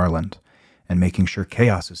defeating Garland and making sure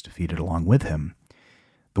chaos is defeated along with him,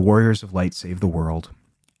 the Warriors of Light save the world,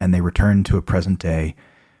 and they return to a present day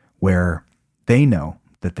where they know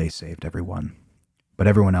that they saved everyone, but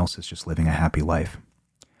everyone else is just living a happy life.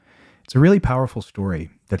 It's a really powerful story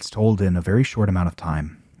that's told in a very short amount of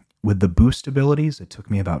time. With the boost abilities, it took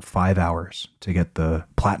me about 5 hours to get the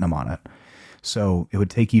platinum on it. So it would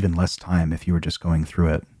take even less time if you were just going through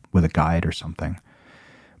it with a guide or something.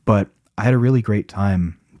 But I had a really great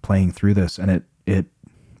time playing through this, and it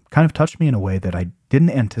kind of touched me in a way that I didn't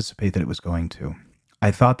anticipate that it was going to.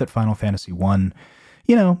 I thought that Final Fantasy I,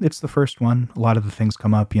 it's the first one. A lot of the things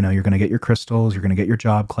come up. You're going to get your crystals, you're going to get your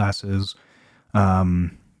job classes,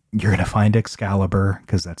 you're going to find Excalibur,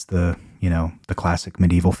 because that's the classic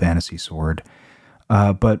medieval fantasy sword.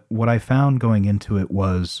 But what I found going into it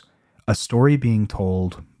was a story being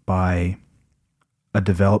told by a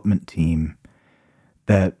development team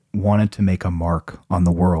that wanted to make a mark on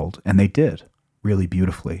the world, and they did really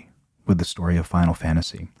beautifully with the story of Final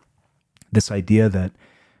Fantasy. This idea that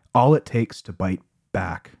all it takes to bite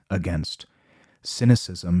back against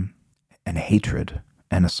cynicism and hatred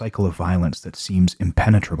and a cycle of violence that seems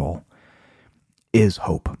impenetrable is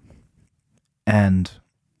hope. And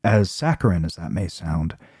as saccharine as that may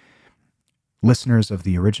sound, listeners of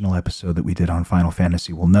the original episode that we did on Final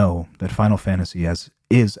Fantasy will know that Final Fantasy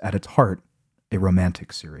is at its heart a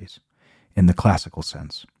romantic series in the classical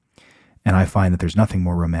sense. And I find that there's nothing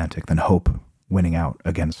more romantic than hope winning out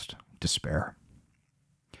against despair.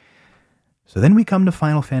 So then we come to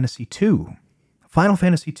Final Fantasy II. Final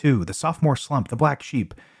Fantasy II, the sophomore slump, the black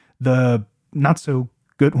sheep, the not so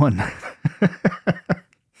good one.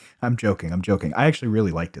 I'm joking. I actually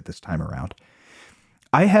really liked it this time around.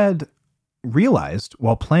 I had realized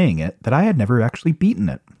while playing it that I had never actually beaten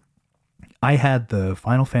it. I had the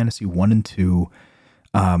Final Fantasy 1 and 2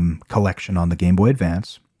 collection on the Game Boy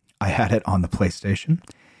Advance. I had it on the PlayStation,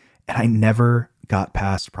 and I never got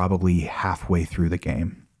past probably halfway through the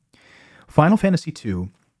game. Final Fantasy 2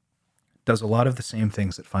 does a lot of the same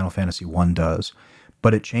things that Final Fantasy 1 does,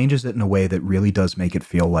 but it changes it in a way that really does make it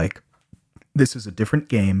feel like this is a different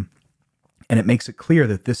game, and it makes it clear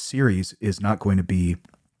that this series is not going to be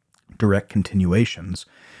direct continuations,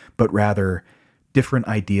 but rather different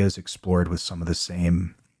ideas explored with some of the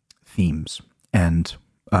same themes and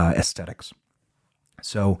aesthetics.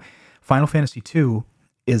 So Final Fantasy II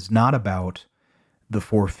is not about the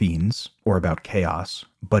Four Fiends or about chaos,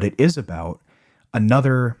 but it is about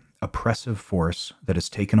another oppressive force that has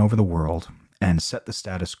taken over the world and set the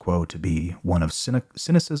status quo to be one of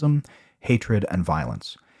cynicism, hatred, and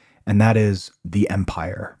violence. And that is the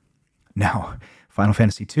Empire. Now, Final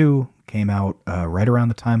Fantasy II came out right around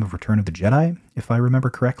the time of Return of the Jedi, if I remember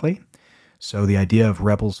correctly. So the idea of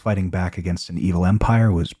rebels fighting back against an evil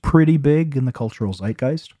empire was pretty big in the cultural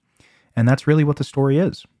zeitgeist. And that's really what the story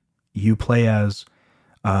is. You play as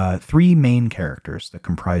three main characters that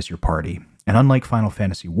comprise your party. And unlike Final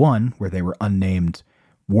Fantasy I, where they were unnamed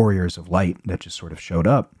Warriors of Light that just sort of showed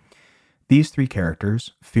up, these three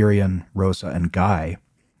characters, Firion, Rosa, and Guy,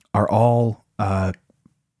 are all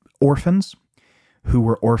orphans who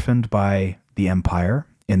were orphaned by the Empire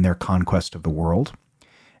in their conquest of the world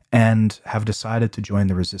and have decided to join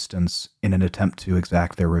the Resistance in an attempt to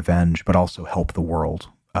exact their revenge, but also help the world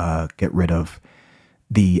get rid of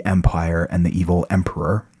the Empire and the evil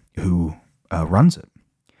Emperor who runs it.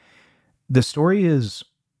 The story is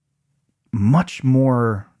much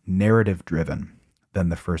more narrative-driven than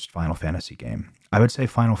the first Final Fantasy game. I would say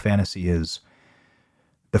Final Fantasy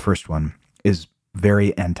the first one, is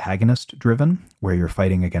very antagonist-driven, where you're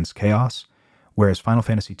fighting against chaos, whereas Final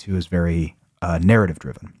Fantasy II is very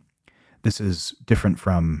narrative-driven. This is different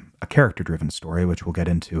from a character-driven story, which we'll get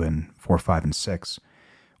into in 4, 5, and 6,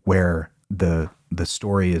 where the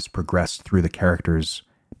story is progressed through the character's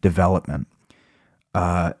development.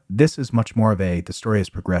 This is much more of the story is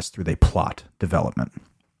progressed through the plot development,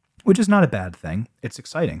 which is not a bad thing. It's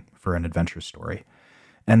exciting for an adventure story.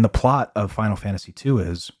 And the plot of Final Fantasy II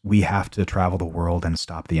is we have to travel the world and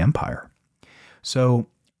stop the Empire. So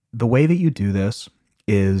the way that you do this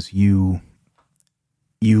is you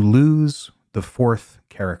lose the fourth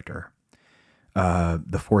character,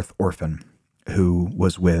 the fourth orphan who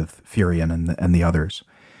was with Firion and the others.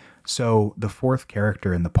 So the fourth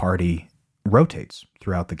character in the party rotates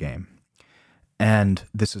throughout the game. And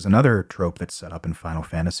this is another trope that's set up in Final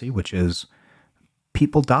Fantasy, which is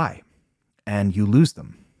people die and you lose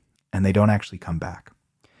them and they don't actually come back.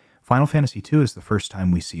 Final Fantasy II is the first time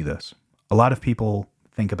we see this. A lot of people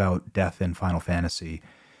think about death in Final Fantasy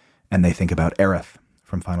and they think about Aerith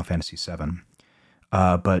from Final Fantasy VII.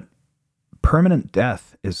 But permanent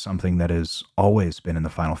death is something that has always been in the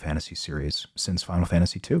Final Fantasy series since Final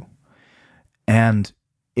Fantasy II. And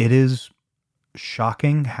it is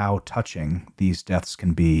shocking how touching these deaths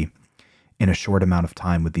can be in a short amount of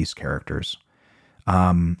time with these characters.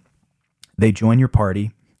 They join your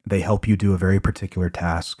party, they help you do a very particular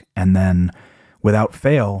task, and then without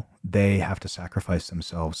fail, they have to sacrifice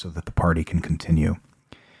themselves so that the party can continue.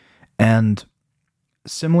 And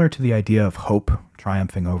similar to the idea of hope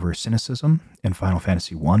triumphing over cynicism in Final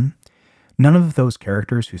Fantasy I, none of those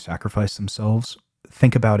characters who sacrifice themselves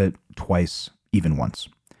think about it twice, even once.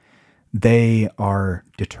 They are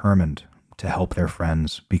determined to help their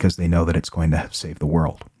friends because they know that it's going to save the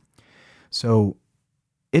world. So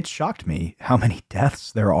it shocked me how many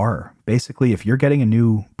deaths there are. Basically, if you're getting a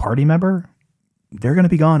new party member, they're going to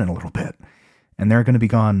be gone in a little bit, and they're going to be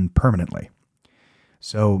gone permanently.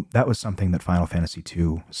 So that was something that Final Fantasy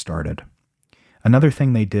II started. Another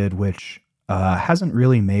thing they did, which hasn't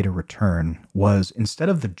really made a return, was instead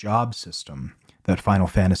of the job system that Final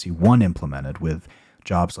Fantasy I implemented with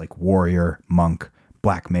jobs like Warrior, Monk,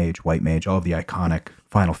 Black Mage, White Mage, all of the iconic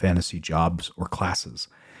Final Fantasy jobs or classes,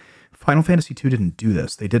 Final Fantasy II didn't do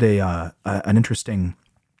this. They did an interesting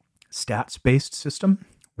stats-based system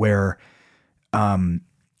where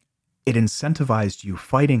it incentivized you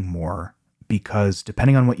fighting more because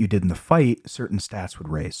depending on what you did in the fight, certain stats would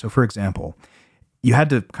raise. So for example, you had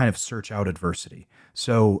to kind of search out adversity.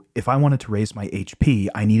 So if I wanted to raise my HP,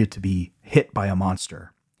 I needed to be hit by a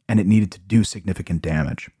monster and it needed to do significant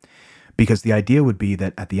damage. Because the idea would be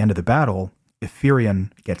that at the end of the battle, if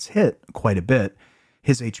Firion gets hit quite a bit,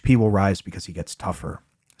 his HP will rise because he gets tougher.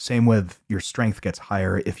 Same with your strength gets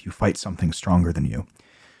higher if you fight something stronger than you.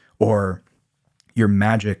 Or your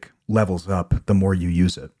magic levels up the more you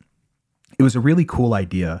use it. It was a really cool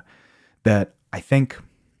idea that I think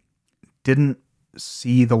didn't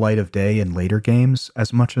see the light of day in later games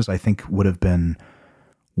as much as I think would have been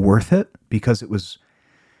worth it, because it was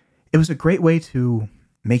a great way to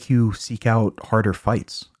make you seek out harder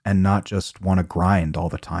fights and not just want to grind all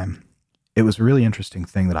the time. It was a really interesting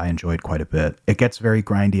thing that I enjoyed quite a bit. It gets very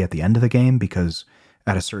grindy at the end of the game because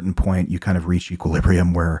at a certain point you kind of reach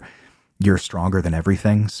equilibrium where you're stronger than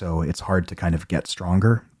everything. So it's hard to kind of get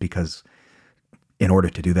stronger because in order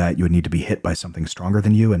to do that, you would need to be hit by something stronger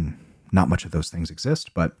than you, and not much of those things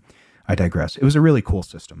exist, but I digress. It was a really cool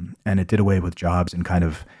system, and it did away with jobs and kind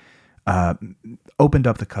of opened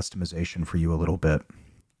up the customization for you a little bit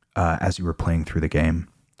as you were playing through the game.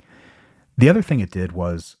 The other thing it did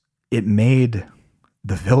was it made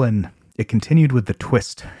the villain, it continued with the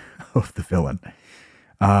twist of the villain.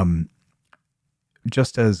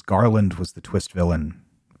 Just as Garland was the twist villain,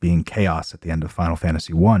 being Chaos at the end of Final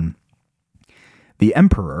Fantasy I, the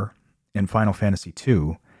Emperor in Final Fantasy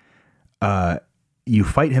II, you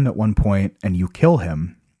fight him at one point and you kill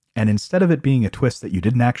him, and instead of it being a twist that you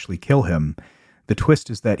didn't actually kill him, the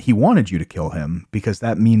twist is that he wanted you to kill him because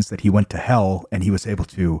that means that he went to hell and he was able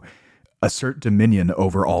to assert dominion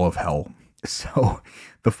over all of hell. So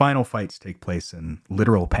the final fights take place in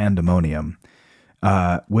literal pandemonium,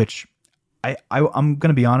 which I'm going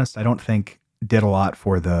to be honest, I don't think did a lot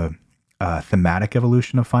for the thematic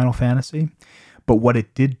evolution of Final Fantasy. But what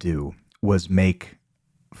it did do was make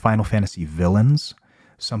Final Fantasy villains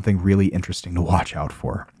something really interesting to watch out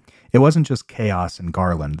for. It wasn't just Chaos and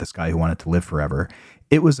Garland, this guy who wanted to live forever.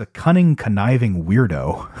 It was a cunning, conniving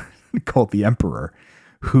weirdo called the Emperor,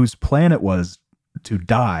 whose plan it was to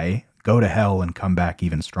die, go to hell, and come back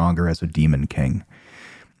even stronger as a demon king.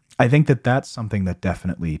 I think that that's something that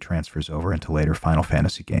definitely transfers over into later Final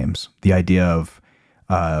Fantasy games. The idea of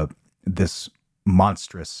this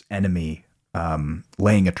monstrous enemy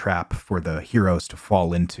laying a trap for the heroes to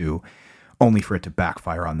fall into, only for it to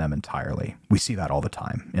backfire on them entirely. We see that all the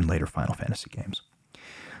time in later Final Fantasy games.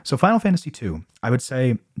 So Final Fantasy II, I would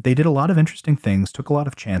say they did a lot of interesting things, took a lot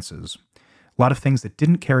of chances, a lot of things that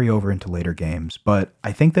didn't carry over into later games, but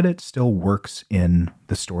I think that it still works in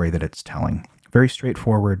the story that it's telling. Very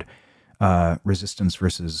straightforward resistance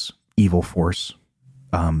versus evil force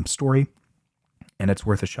story, and it's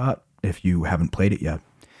worth a shot if you haven't played it yet.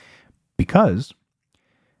 Because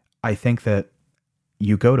I think that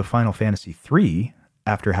you go to Final Fantasy III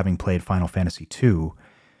after having played Final Fantasy II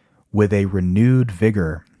with a renewed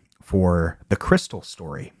vigor for the Crystal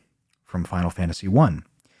story from Final Fantasy I.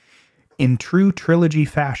 In true trilogy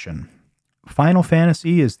fashion, Final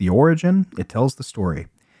Fantasy is the origin. It tells the story.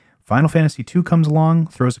 Final Fantasy II comes along,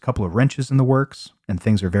 throws a couple of wrenches in the works, and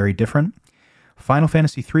things are very different. Final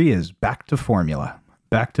Fantasy III is back to formula,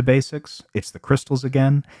 back to basics. It's the crystals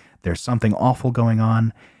again. There's something awful going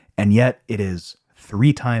on, and yet it is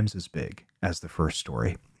 3 times as big as the first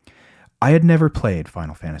story. I had never played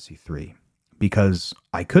Final Fantasy III because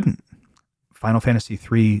I couldn't. Final Fantasy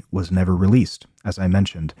III was never released, as I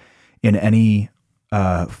mentioned, in any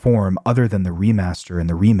form other than the remaster and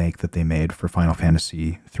the remake that they made for Final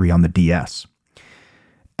Fantasy III on the DS.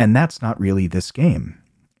 And that's not really this game.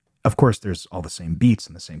 Of course, there's all the same beats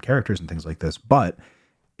and the same characters and things like this, but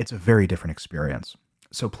it's a very different experience.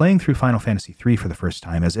 So playing through Final Fantasy III for the first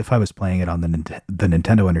time, as if I was playing it on the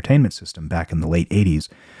Nintendo Entertainment System back in the late 80s,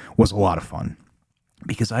 was a lot of fun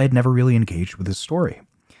because I had never really engaged with this story.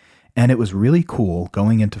 And it was really cool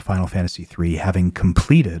going into Final Fantasy III having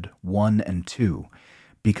completed 1 and 2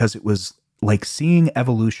 because it was like seeing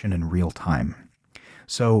evolution in real time.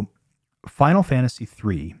 So Final Fantasy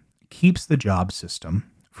III keeps the job system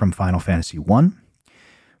from Final Fantasy I,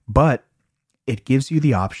 but it gives you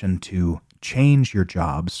the option to change your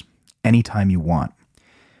jobs anytime you want,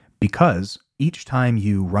 because each time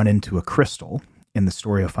you run into a crystal in the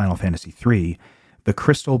story of Final Fantasy III, the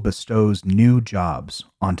crystal bestows new jobs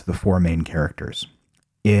onto the 4 main characters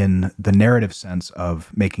in the narrative sense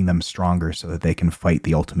of making them stronger so that they can fight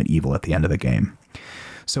the ultimate evil at the end of the game.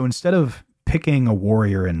 So instead of picking a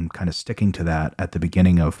warrior and kind of sticking to that at the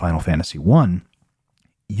beginning of Final Fantasy I,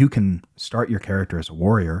 you can start your character as a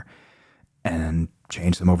warrior and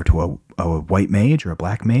change them over to a white mage or a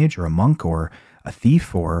black mage or a monk or a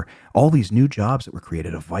thief or all these new jobs that were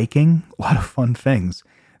created, a Viking, a lot of fun things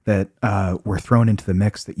that were thrown into the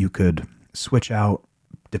mix that you could switch out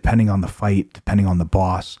depending on the fight, depending on the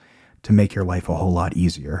boss, to make your life a whole lot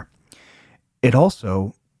easier. It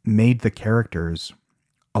also made the characters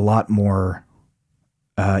a lot more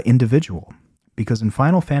individual, because in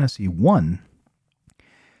Final Fantasy I,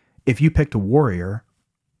 if you picked a warrior,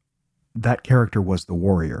 that character was the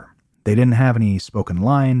warrior. They didn't have any spoken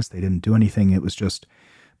lines. They didn't do anything. It was just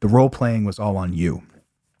the role playing was all on you.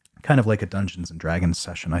 Kind of like a Dungeons and Dragons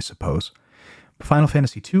session, I suppose. But Final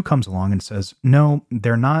Fantasy II comes along and says, no,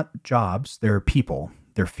 they're not jobs. They're people.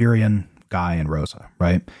 They're Firion, Guy, and Rosa,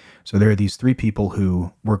 right? So there are these 3 people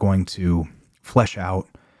who we're going to flesh out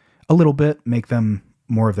a little bit, make them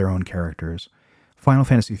more of their own characters. Final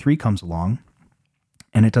Fantasy III comes along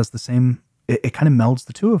and it does the same. It kind of melds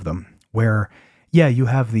the 2 of them, where, yeah, you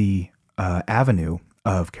have the avenue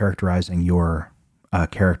of characterizing your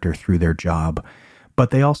character through their job, but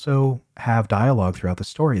they also have dialogue throughout the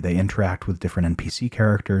story. They interact with different NPC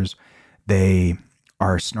characters. They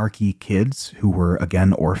are snarky kids who were,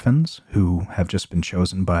 again, orphans, who have just been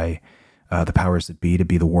chosen by the powers that be to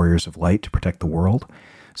be the warriors of light to protect the world.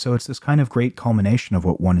 So it's this kind of great culmination of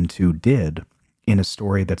what 1 and 2 did in a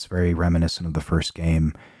story that's very reminiscent of the first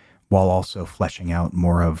game, while also fleshing out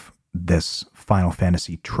more of this Final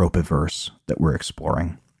Fantasy tropiverse that we're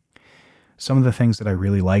exploring. Some of the things that I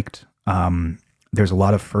really liked, there's a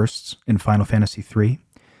lot of firsts in Final Fantasy III.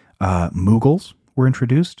 Moogles were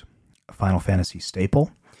introduced, a Final Fantasy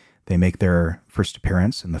staple. They make their first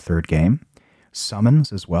appearance in the 3rd game.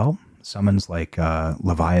 Summons as well. Summons like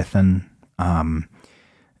Leviathan.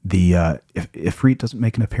 The Ifrit doesn't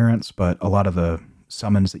make an appearance, but a lot of the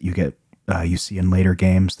summons that you see in later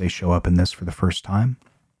games, they show up in this for the first time.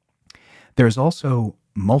 There's also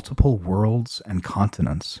multiple worlds and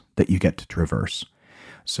continents that you get to traverse.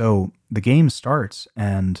 So the game starts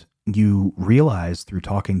and you realize through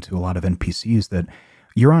talking to a lot of NPCs that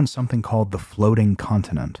you're on something called the Floating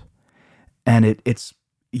Continent. And it's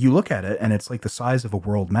you look at it and it's like the size of a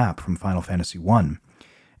world map from Final Fantasy I.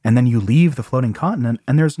 And then you leave the Floating Continent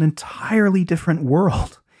and there's an entirely different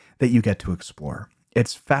world that you get to explore.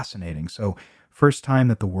 It's fascinating. So first time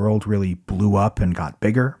that the world really blew up and got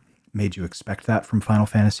bigger, made you expect that from Final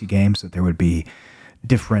Fantasy games, that there would be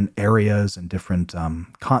different areas and different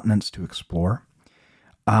continents to explore.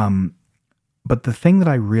 But the thing that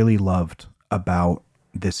I really loved about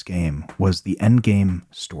this game was the end game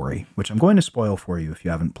story, which I'm going to spoil for you if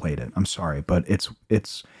you haven't played it. I'm sorry, but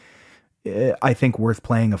it's I think worth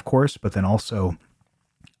playing, of course, but then also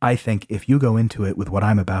I think if you go into it with what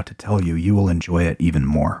I'm about to tell you, you will enjoy it even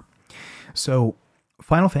more. So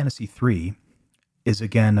Final Fantasy III is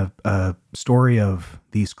again a story of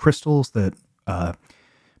these crystals that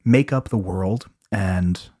make up the world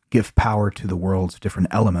and give power to the world's different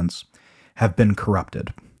elements have been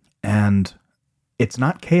corrupted. And it's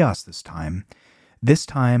not chaos this time. This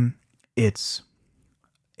time it's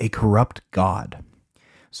a corrupt god.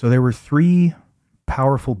 So there were 3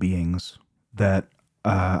 powerful beings that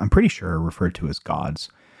I'm pretty sure are referred to as gods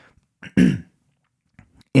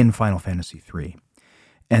in Final Fantasy III.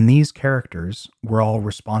 And these characters were all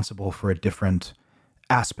responsible for a different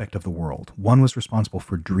aspect of the world. One was responsible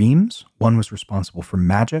for dreams, one was responsible for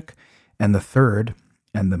magic, and the third,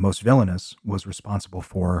 and the most villainous, was responsible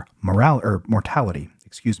for mortality.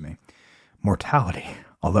 Mortality.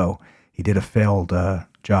 Although he did a failed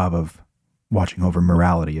job of watching over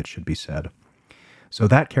morality, it should be said. So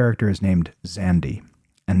that character is named Zand.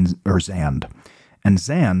 And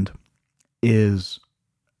Zand is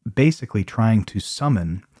basically trying to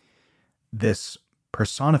summon this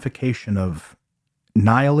personification of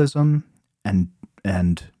nihilism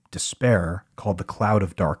and despair called the Cloud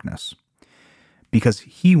of Darkness, because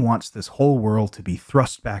he wants this whole world to be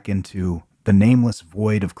thrust back into the nameless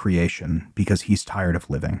void of creation because he's tired of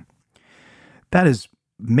living. That is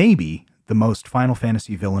maybe the most Final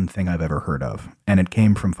Fantasy villain thing I've ever heard of, and it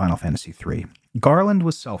came from Final Fantasy III. Garland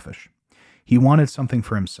was selfish. He wanted something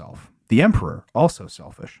for himself. The Emperor, also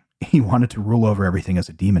selfish. He wanted to rule over everything as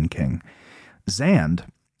a demon king. Zand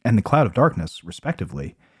and the Cloud of Darkness,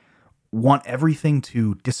 respectively, want everything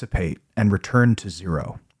to dissipate and return to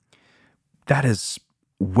zero. That is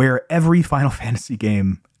where every Final Fantasy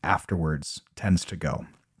game afterwards tends to go.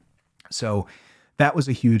 So that was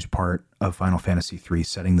a huge part of Final Fantasy III,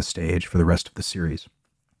 setting the stage for the rest of the series.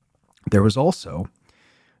 There was also,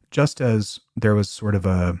 just as there was sort of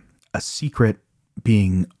a secret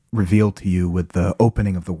being revealed to you with the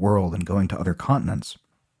opening of the world and going to other continents,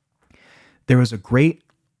 there was a great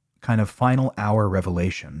kind of final hour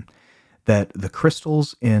revelation that the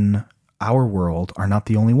crystals in our world are not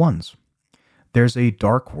the only ones. There's a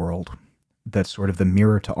dark world that's sort of the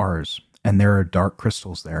mirror to ours, and there are dark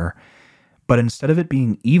crystals there. But instead of it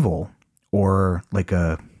being evil or like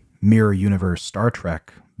a mirror universe Star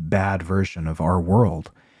Trek bad version of our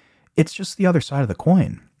world, it's just the other side of the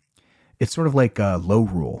coin. It's sort of like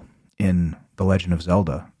Lorule in The Legend of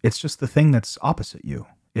Zelda. It's just the thing that's opposite you.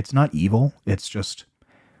 It's not evil. It's just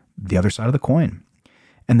the other side of the coin.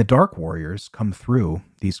 And the Dark Warriors come through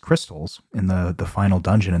these crystals in the final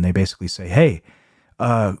dungeon, and they basically say, hey,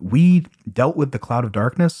 we dealt with the Cloud of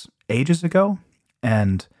Darkness ages ago,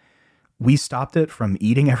 and we stopped it from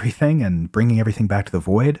eating everything and bringing everything back to the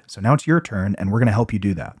void. So now it's your turn, and we're going to help you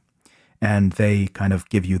do that. And they kind of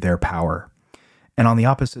give you their power. And on the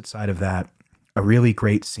opposite side of that, a really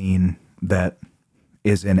great scene that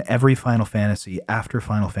is in every Final Fantasy after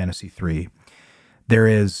Final Fantasy III. There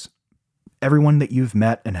is everyone that you've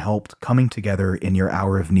met and helped coming together in your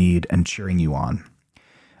hour of need and cheering you on.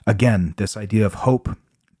 Again, this idea of hope,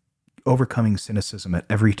 overcoming cynicism at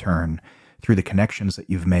every turn through the connections that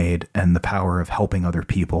you've made and the power of helping other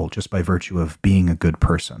people just by virtue of being a good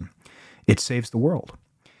person. It saves the world.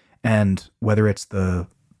 And whether it's the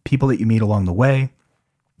people that you meet along the way,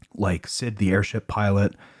 like Sid, the airship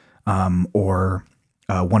pilot, or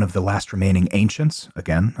one of the last remaining ancients,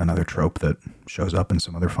 again, another trope that shows up in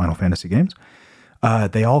some other Final Fantasy games,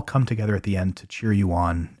 they all come together at the end to cheer you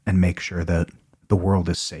on and make sure that the world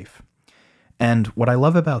is safe. And what I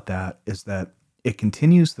love about that is that it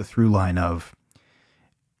continues the through line of,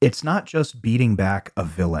 it's not just beating back a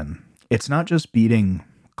villain. It's not just beating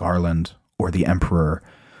Garland or the Emperor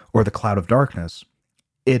or the Cloud of Darkness.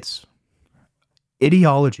 It's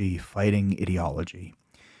ideology fighting ideology.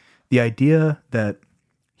 The idea that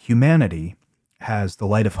humanity has the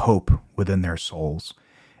light of hope within their souls,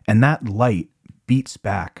 and that light beats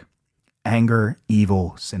back anger,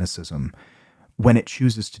 evil, cynicism when it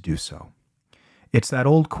chooses to do so. It's that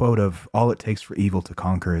old quote of, all it takes for evil to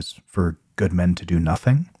conquer is for good men to do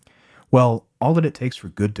nothing. Well, all that it takes for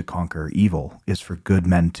good to conquer evil is for good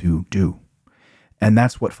men to do. And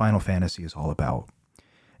that's what Final Fantasy is all about.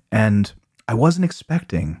 And I wasn't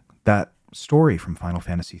expecting that story from Final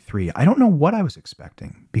Fantasy III. I don't know what I was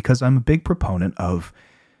expecting, because I'm a big proponent of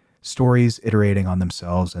stories iterating on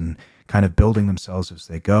themselves and kind of building themselves as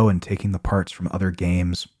they go and taking the parts from other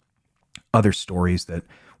games, other stories that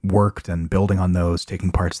worked and building on those,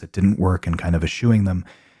 taking parts that didn't work and kind of eschewing them.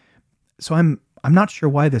 So I'm not sure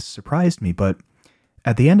why this surprised me, but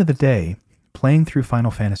at the end of the day, playing through Final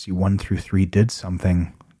Fantasy 1 through 3 did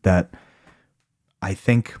something that I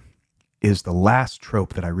think is the last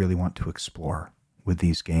trope that I really want to explore with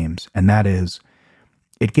these games. And that is,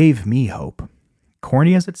 it gave me hope.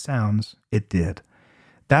 Corny as it sounds, it did.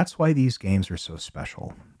 That's why these games are so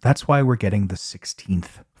special. That's why we're getting the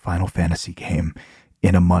 16th Final Fantasy game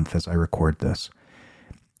in a month as I record this.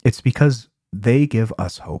 It's because they give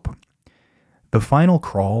us hope. The final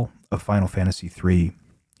crawl of Final Fantasy III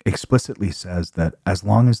explicitly says that as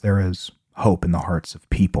long as there is hope in the hearts of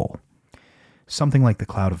people, something like the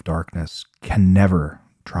cloud of darkness can never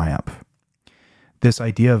triumph. This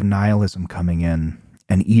idea of nihilism coming in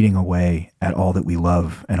and eating away at all that we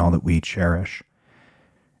love and all that we cherish,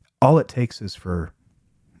 all it takes is for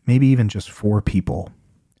maybe even just 4 people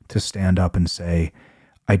to stand up and say,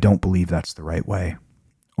 I don't believe that's the right way,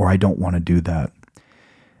 or I don't want to do that.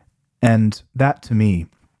 And that, to me,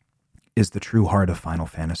 is the true heart of Final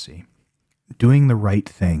Fantasy. Doing the right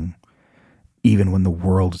thing, even when the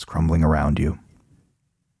world is crumbling around you.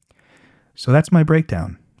 So that's my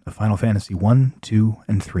breakdown of Final Fantasy 1, 2,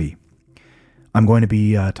 and 3. I'm going to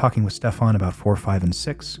be talking with Stefan about 4, 5, and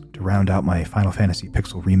 6 to round out my Final Fantasy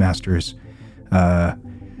Pixel Remasters,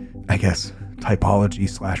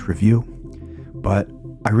 typology / review. But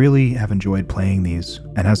I really have enjoyed playing these,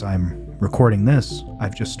 and as I'm recording this,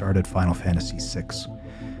 I've just started Final Fantasy 6.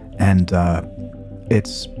 And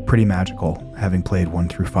it's pretty magical, having played 1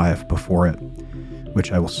 through 5 before it,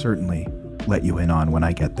 which I will certainly let you in on when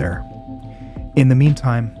I get there. In the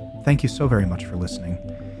meantime, thank you so very much for listening.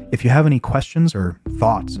 If you have any questions or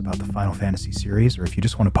thoughts about the Final Fantasy series, or if you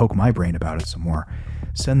just want to poke my brain about it some more,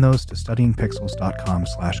 send those to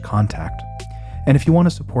studyingpixels.com/contact. And if you want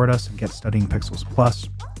to support us and get Studying Pixels Plus,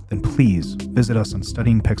 then please visit us on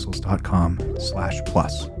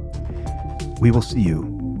studyingpixels.com/plus. We will see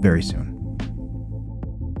you very soon.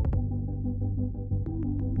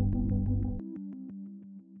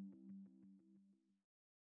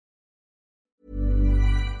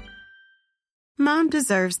 Mom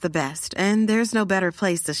deserves the best, and there's no better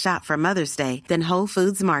place to shop for Mother's Day than Whole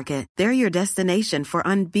Foods Market. They're your destination for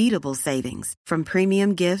unbeatable savings, from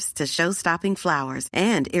premium gifts to show-stopping flowers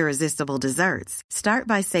and irresistible desserts. Start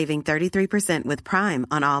by saving 33% with Prime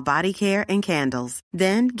on all body care and candles.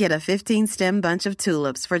 Then get a 15-stem bunch of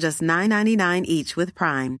tulips for just $9.99 each with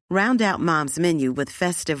Prime. Round out Mom's menu with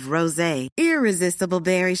festive rosé, irresistible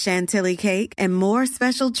berry chantilly cake, and more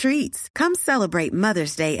special treats. Come celebrate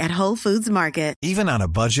Mother's Day at Whole Foods Market. Even on a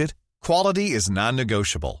budget, quality is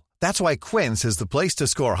non-negotiable. That's why Quince is the place to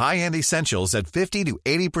score high-end essentials at 50 to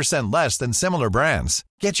 80% less than similar brands.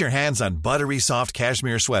 Get your hands on buttery soft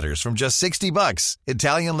cashmere sweaters from just $60,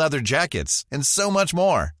 Italian leather jackets, and so much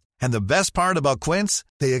more. And the best part about Quince,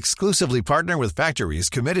 they exclusively partner with factories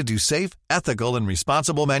committed to safe, ethical, and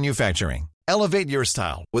responsible manufacturing. Elevate your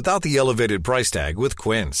style without the elevated price tag with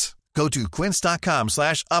Quince. Go to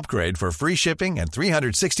quince.com/upgrade for free shipping and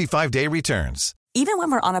 365-day returns. Even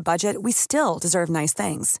when we're on a budget, we still deserve nice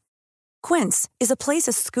things. Quince is a place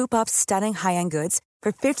to scoop up stunning high-end goods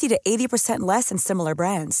for 50 to 80% less than similar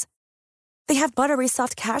brands. They have buttery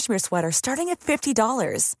soft cashmere sweaters starting at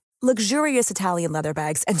 $50, luxurious Italian leather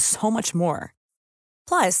bags, and so much more.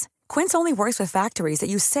 Plus, Quince only works with factories that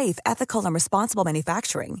use safe, ethical, and responsible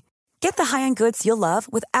manufacturing. Get the high-end goods you'll love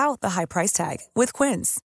without the high price tag with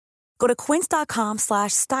Quince. Go to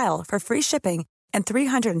quince.com/style for free shipping and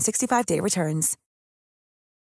 365-day returns.